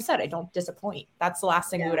 like Martha said, I don't disappoint. That's the last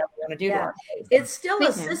thing we would ever want to do. To our face. It's still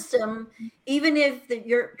a system, even if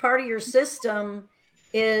your part of your system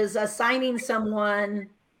is assigning someone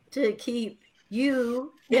to keep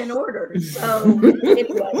you in order. So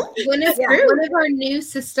anyway, One of our new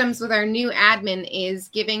systems with our new admin is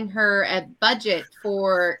giving her a budget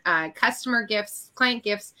for customer gifts, client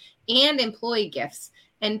gifts, and employee gifts.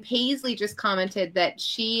 And Paisley just commented that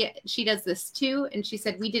she does this too. And she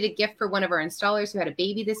said, we did a gift for one of our installers who had a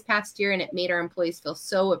baby this past year, and it made our employees feel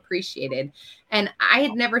so appreciated. And I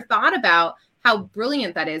had never thought about how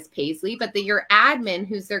brilliant that is, Paisley, but that your admin,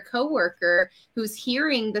 who's their coworker, who's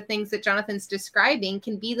hearing the things that Jonathan's describing,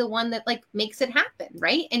 can be the one that like makes it happen,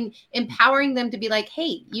 right? And empowering them to be like,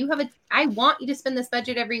 hey, I want you to spend this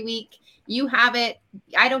budget every week. You have it.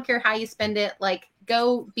 I don't care how you spend it. Like,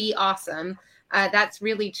 go be awesome. That's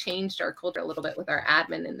really changed our culture a little bit with our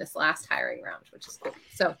admin in this last hiring round, which is cool.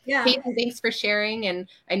 So yeah, Peyton, thanks for sharing. And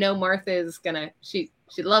I know Martha is she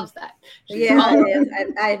loves that.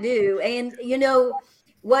 I do. And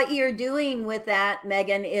what you're doing with that,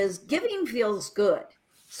 Megan, is giving feels good.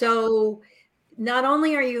 So not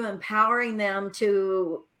only are you empowering them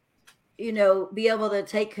to, be able to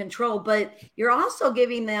take control, but you're also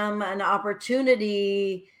giving them an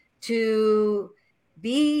opportunity to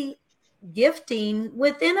be gifting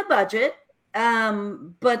within a budget.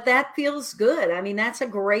 But that feels good. I mean, that's a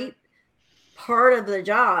great part of the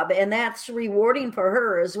job, and that's rewarding for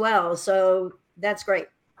her as well. So that's great.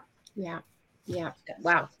 Yeah.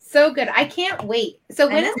 Wow. So good. I can't wait. So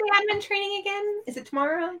when is the admin training again? Is it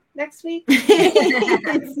tomorrow? Next week?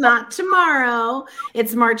 It's not tomorrow.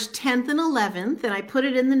 It's March 10th and 11th. And I put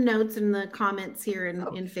it in the notes in the comments here in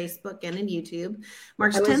Facebook and in YouTube.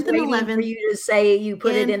 March 10th and 11th. For you to say you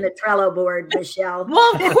put it in the Trello board, Michelle.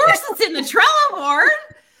 Well, of course it's in the Trello board.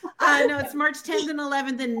 No, it's March 10th and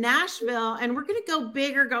 11th in Nashville. And we're going to go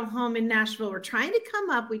big or go home in Nashville. We're trying to come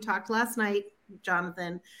up. We talked last night,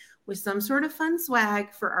 Jonathan, with some sort of fun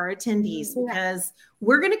swag for our attendees, because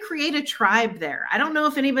we're going to create a tribe there. I don't know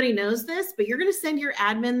if anybody knows this, but you're going to send your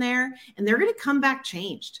admin there and they're going to come back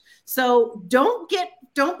changed. So don't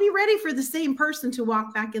be ready for the same person to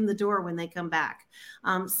walk back in the door when they come back.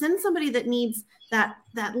 Send somebody that needs that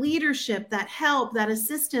leadership, that help, that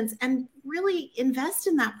assistance, and really invest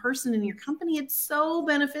in that person in your company. It's so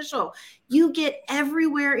beneficial. You get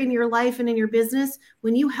everywhere in your life and in your business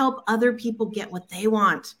when you help other people get what they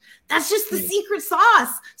want. That's just the secret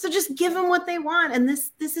sauce. So just give them what they want. And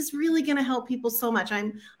this is really going to help people so much.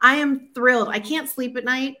 I am thrilled. I can't sleep at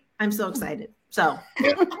night. I'm so excited. So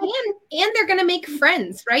and they're going to make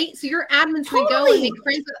friends, right? So your admins will go and make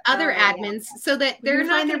friends with other admins, so that they're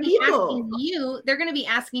not going to be asking you. They're going to be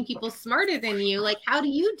asking people smarter than you, like, how do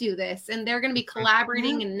you do this? And they're going to be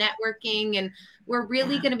collaborating and networking, and we're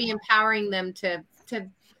really going to be empowering them to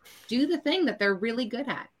do the thing that they're really good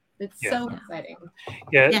at. It's so exciting.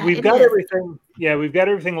 Yeah, we've got everything. Yeah, we've got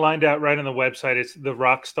everything lined out right on the website. It's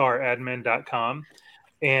therockstaradmin.com.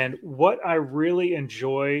 And what I really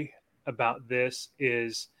enjoy about this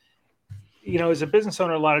is, as a business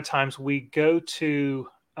owner, a lot of times we go to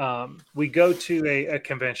a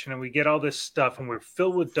convention and we get all this stuff and we're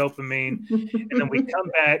filled with dopamine, and then we come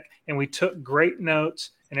back and we took great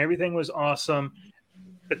notes and everything was awesome,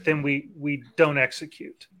 but then we don't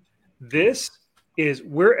execute. This is,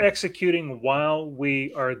 we're executing while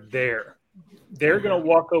we are there. They're going to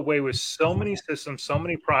walk away with so many systems, so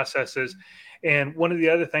many processes. And one of the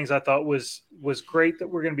other things I thought was great that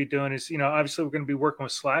we're going to be doing is, obviously we're going to be working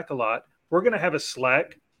with Slack a lot. We're going to have a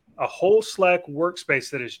Slack a whole Slack workspace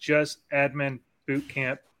that is just admin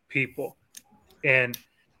bootcamp people. And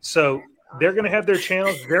so they're going to have their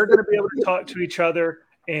channels. They're going to be able to talk to each other.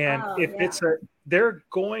 And they're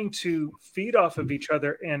going to feed off of each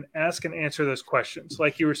other and ask and answer those questions.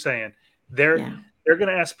 Like you were saying, they're going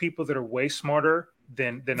to ask people that are way smarter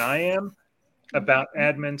than I am about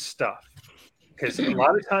admin stuff. Because a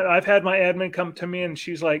lot of times I've had my admin come to me and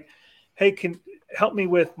she's like, hey, can help me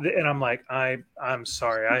with and I'm like, I'm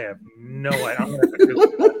sorry, I have no idea.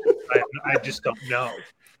 I just don't know.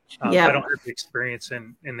 I don't have the experience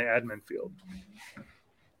in the admin field.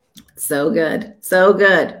 So good. So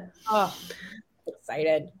good. Oh,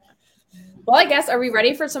 excited. Well, I guess, are we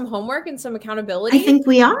ready for some homework and some accountability? I think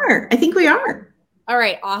we are. All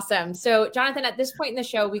right, awesome. So Jonathan, at this point in the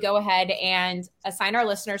show, we go ahead and assign our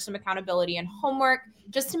listeners some accountability and homework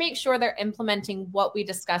just to make sure they're implementing what we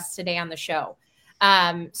discussed today on the show.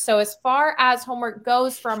 So as far as homework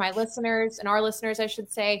goes for my listeners and our listeners, I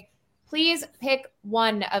should say, please pick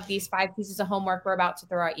one of these 5 pieces of homework we're about to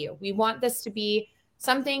throw at you. We want this to be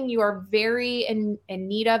something you are very in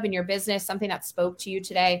need of in your business, something that spoke to you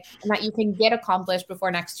today and that you can get accomplished before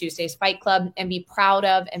next Tuesday's Fight Club and be proud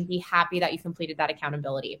of and be happy that you completed that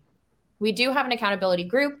accountability. We do have an accountability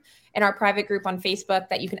group in our private group on Facebook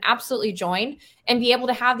that you can absolutely join and be able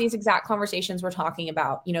to have these exact conversations we're talking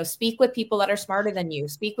about. You know, speak with people that are smarter than you,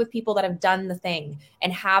 speak with people that have done the thing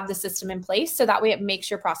and have the system in place. So that way it makes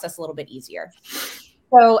your process a little bit easier.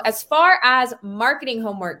 So as far as marketing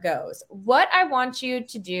homework goes, what I want you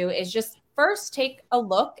to do is just first take a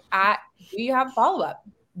look at, do you have follow-up?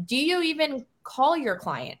 Do you even call your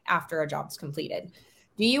client after a job's completed?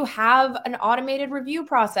 Do you have an automated review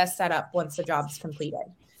process set up once the job's completed?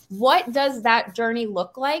 What does that journey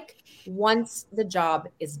look like once the job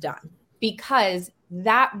is done? Because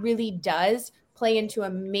that really does play into a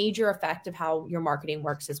major effect of how your marketing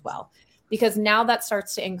works as well. Because now that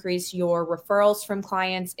starts to increase your referrals from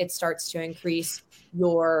clients. It starts to increase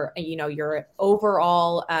your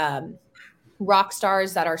overall rock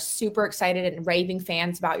stars that are super excited and raving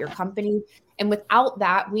fans about your company. And without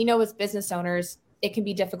that, we know as business owners, it can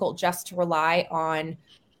be difficult just to rely on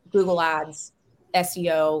Google Ads,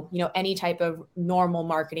 SEO, any type of normal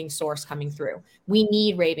marketing source coming through. We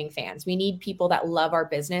need raving fans. We need people that love our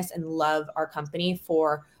business and love our company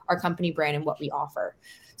for our company brand and what we offer.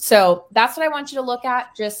 So that's what I want you to look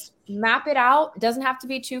at. Just map it out. It doesn't have to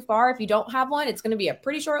be too far. If you don't have one, it's going to be a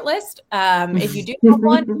pretty short list. If you do have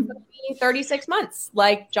one, it's going to be 36 months,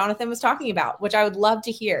 like Jonathan was talking about, which I would love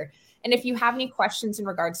to hear. And if you have any questions in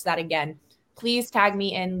regards to that, again, please tag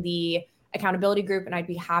me in the accountability group and I'd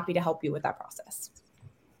be happy to help you with that process.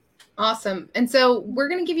 Awesome. And so we're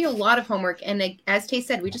going to give you a lot of homework. And as Tay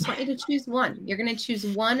said, we just want you to choose one. You're going to choose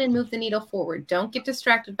one and move the needle forward. Don't get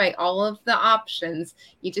distracted by all of the options.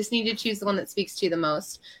 You just need to choose the one that speaks to you the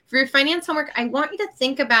most. For your finance homework, I want you to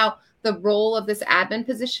think about the role of this admin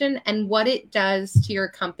position and what it does to your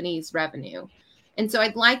company's revenue. And so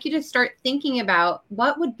I'd like you to start thinking about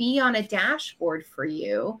what would be on a dashboard for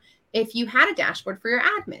you if you had a dashboard for your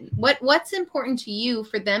admin. What's important to you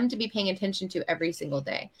for them to be paying attention to every single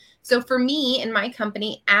day? So for me in my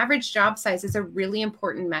company, average job size is a really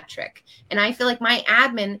important metric. And I feel like my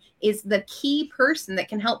admin is the key person that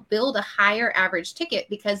can help build a higher average ticket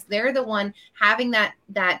because they're the one having that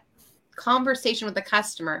conversation with the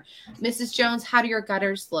customer. Mrs. Jones, how do your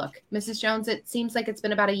gutters look? Mrs. Jones, it seems like it's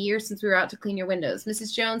been about a year since we were out to clean your windows.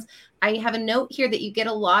 Mrs. Jones, I have a note here that you get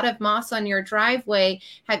a lot of moss on your driveway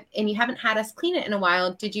and you haven't had us clean it in a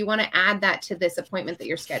while. Did you want to add that to this appointment that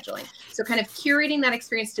you're scheduling? So kind of curating that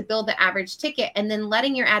experience to build the average ticket and then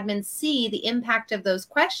letting your admin see the impact of those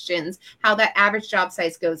questions, how that average job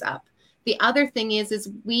size goes up. The other thing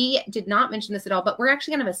is we did not mention this at all, but we're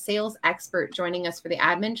actually going to have a sales expert joining us for the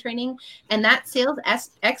admin training. And that sales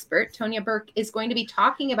expert, Tonya Burke, is going to be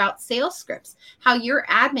talking about sales scripts, how your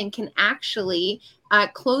admin can actually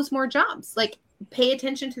close more jobs. Like pay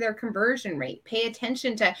attention to their conversion rate, pay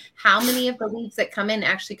attention to how many of the leads that come in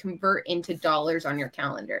actually convert into dollars on your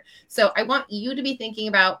calendar. So I want you to be thinking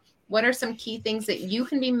about what are some key things that you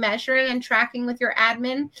can be measuring and tracking with your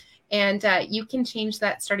admin. And you can change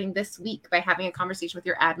that starting this week by having a conversation with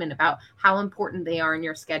your admin about how important they are in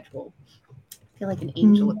your schedule. I feel like an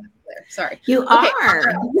angel with there. Sorry. You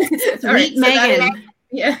are. Sweet Megan.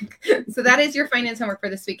 So that is your finance homework for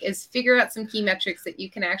this week, is figure out some key metrics that you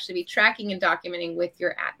can actually be tracking and documenting with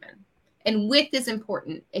your admin. And with is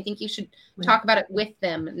important. I think you should talk about it with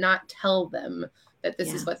them, not tell them that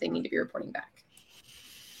this is what they need to be reporting back.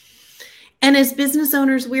 And as business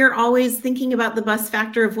owners, we're always thinking about the bus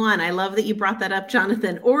factor of one. I love that you brought that up,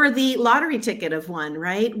 Jonathan, or the lottery ticket of one,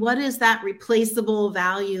 right? What is that replaceable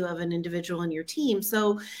value of an individual in your team?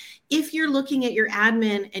 So if you're looking at your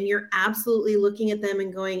admin and you're absolutely looking at them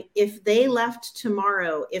and going, if they left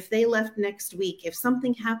tomorrow, if they left next week, if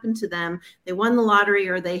something happened to them, they won the lottery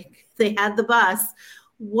or they had the bus,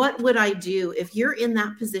 what would I do? If you're in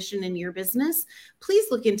that position in your business, please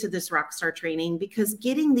look into this Rockstar training, because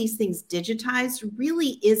getting these things digitized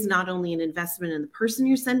really is not only an investment in the person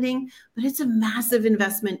you're sending, but it's a massive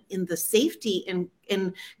investment in the safety and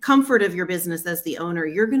comfort of your business as the owner.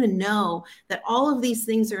 You're going to know that all of these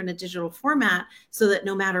things are in a digital format so that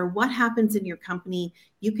no matter what happens in your company,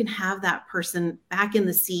 you can have that person back in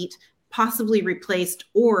the seat, possibly replaced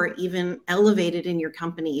or even elevated in your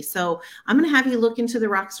company. So I'm going to have you look into the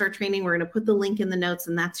Rockstar training. We're going to put the link in the notes,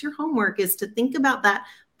 and that's your homework, is to think about that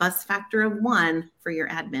bus factor of one for your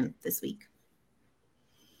admin this week.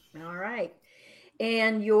 All right.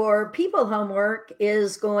 And your people homework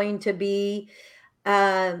is going to be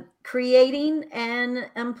creating an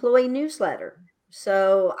employee newsletter.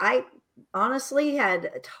 So I honestly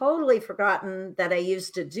had totally forgotten that I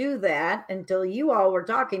used to do that until you all were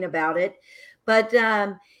talking about it. But,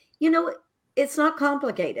 it's not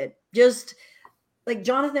complicated. Just like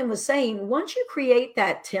Jonathan was saying, once you create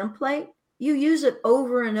that template, you use it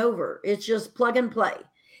over and over. It's just plug and play.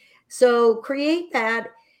 So create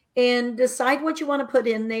that and decide what you want to put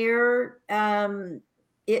in there.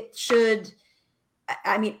 It should,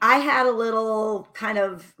 I had a little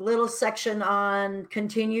section on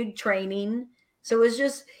continued training. So it was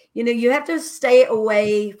just, you have to stay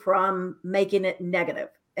away from making it negative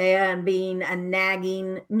and being a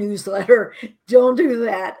nagging newsletter. Don't do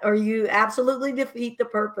that, or you absolutely defeat the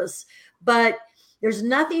purpose. But there's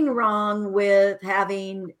nothing wrong with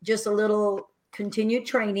having just a little continued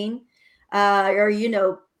training,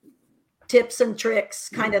 or, tips and tricks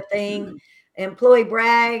kind of thing. Employee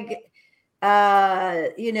brag.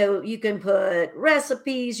 You can put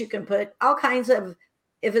recipes, you can put all kinds of,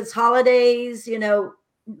 if it's holidays,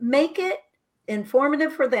 make it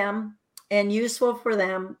informative for them and useful for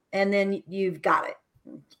them. And then you've got it.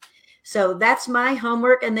 So that's my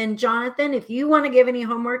homework. And then Jonathan, if you want to give any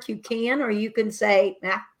homework, you can, or you can say,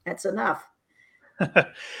 that's enough.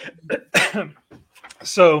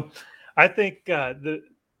 So I think the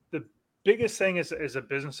biggest thing as a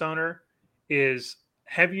business owner is,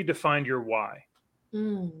 have you defined your why?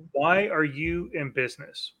 Why are you in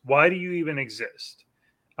business? Why do you even exist?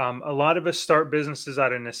 A lot of us start businesses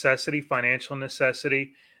out of necessity, financial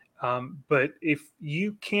necessity. But if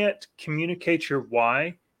you can't communicate your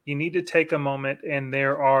why, you need to take a moment. And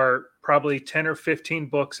there are probably 10 or 15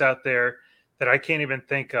 books out there that I can't even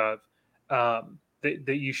think of that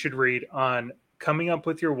you should read on coming up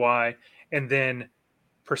with your why and then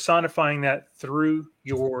personifying that through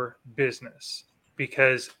your business.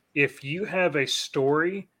 Because if you have a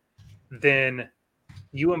story, then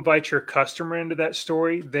you invite your customer into that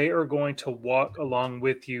story. They are going to walk along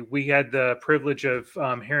with you. We had the privilege of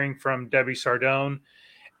hearing from Debbie Sardone,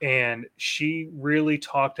 and she really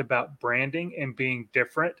talked about branding and being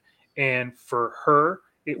different. And for her,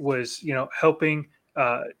 it was, helping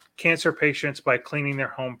cancer patients by cleaning their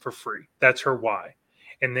home for free. That's her why.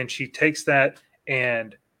 And then she takes that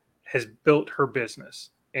and has built her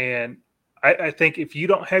business. And I think if you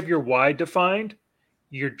don't have your why defined,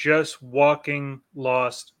 you're just walking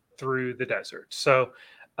lost through the desert. So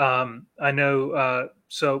I know.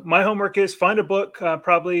 So my homework is find a book.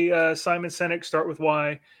 Probably Simon Sinek, Start With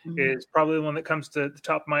Why, is probably the one that comes to the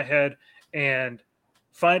top of my head. And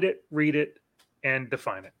find it, read it, and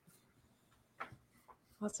define it.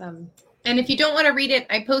 Awesome. And if you don't want to read it,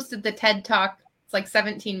 I posted the TED Talk. It's like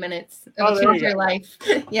 17 minutes. It'll change your life.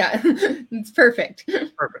 Yeah, it's perfect.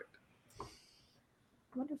 Perfect.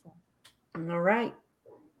 Wonderful. All right.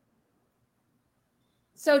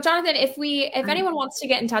 So Jonathan, if anyone wants to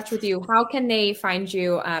get in touch with you, how can they find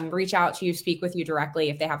you, reach out to you, speak with you directly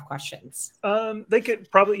if they have questions? They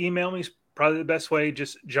could probably email me, probably the best way.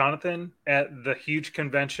 Just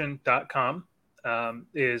Jonathan@thehugeconvention.com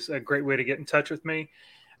is a great way to get in touch with me.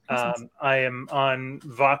 Awesome. I am on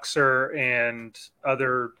Voxer and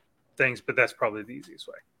other things, but that's probably the easiest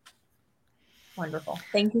way. Wonderful.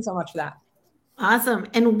 Thank you so much for that. Awesome.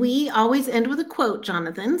 And we always end with a quote,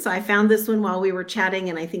 Jonathan. So I found this one while we were chatting,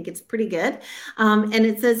 and I think it's pretty good. And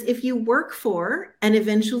it says, if you work for and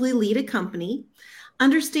eventually lead a company,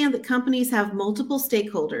 understand that companies have multiple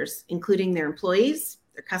stakeholders, including their employees,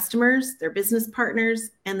 their customers, their business partners,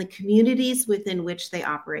 and the communities within which they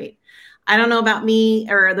operate. I don't know about me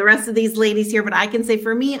or the rest of these ladies here, but I can say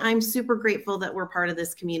for me, I'm super grateful that we're part of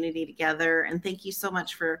this community together. And thank you so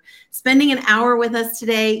much for spending an hour with us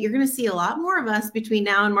today. You're going to see a lot more of us between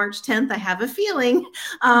now and March 10th. I have a feeling.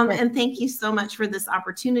 And thank you so much for this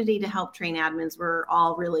opportunity to help train admins. We're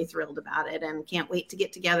all really thrilled about it and can't wait to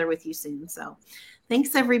get together with you soon. So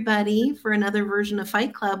thanks everybody for another version of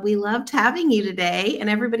Fight Club. We loved having you today, and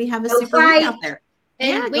everybody have a super week out there.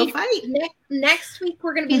 And go fight. Next week,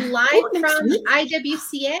 we're going to be live from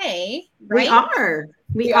IWCA. Right?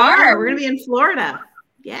 We are. We're going to be in Florida.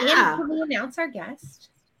 Yeah. And can we announce our guest?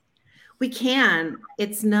 We can.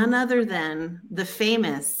 It's none other than the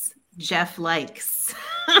famous Jeff Likes.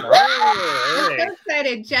 I'm so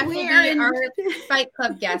excited. Jeff will be our Fight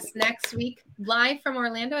Club guest next week, live from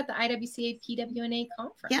Orlando at the IWCA PWNA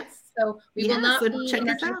conference. Yep. So we will not be check in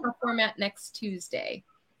our us out. typical format next Tuesday.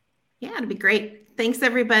 Yeah, it'll be great. Thanks,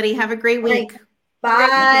 everybody. Have a great week.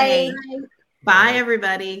 Bye. Bye,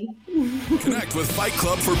 everybody. Connect with Fight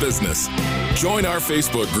Club for Business. Join our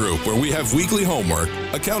Facebook group where we have weekly homework,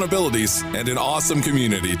 accountabilities, and an awesome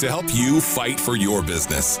community to help you fight for your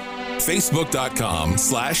business.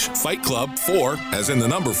 Facebook.com/Fight Club 4, as in the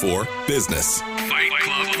number 4, business. Fight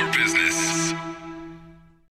Club for Business.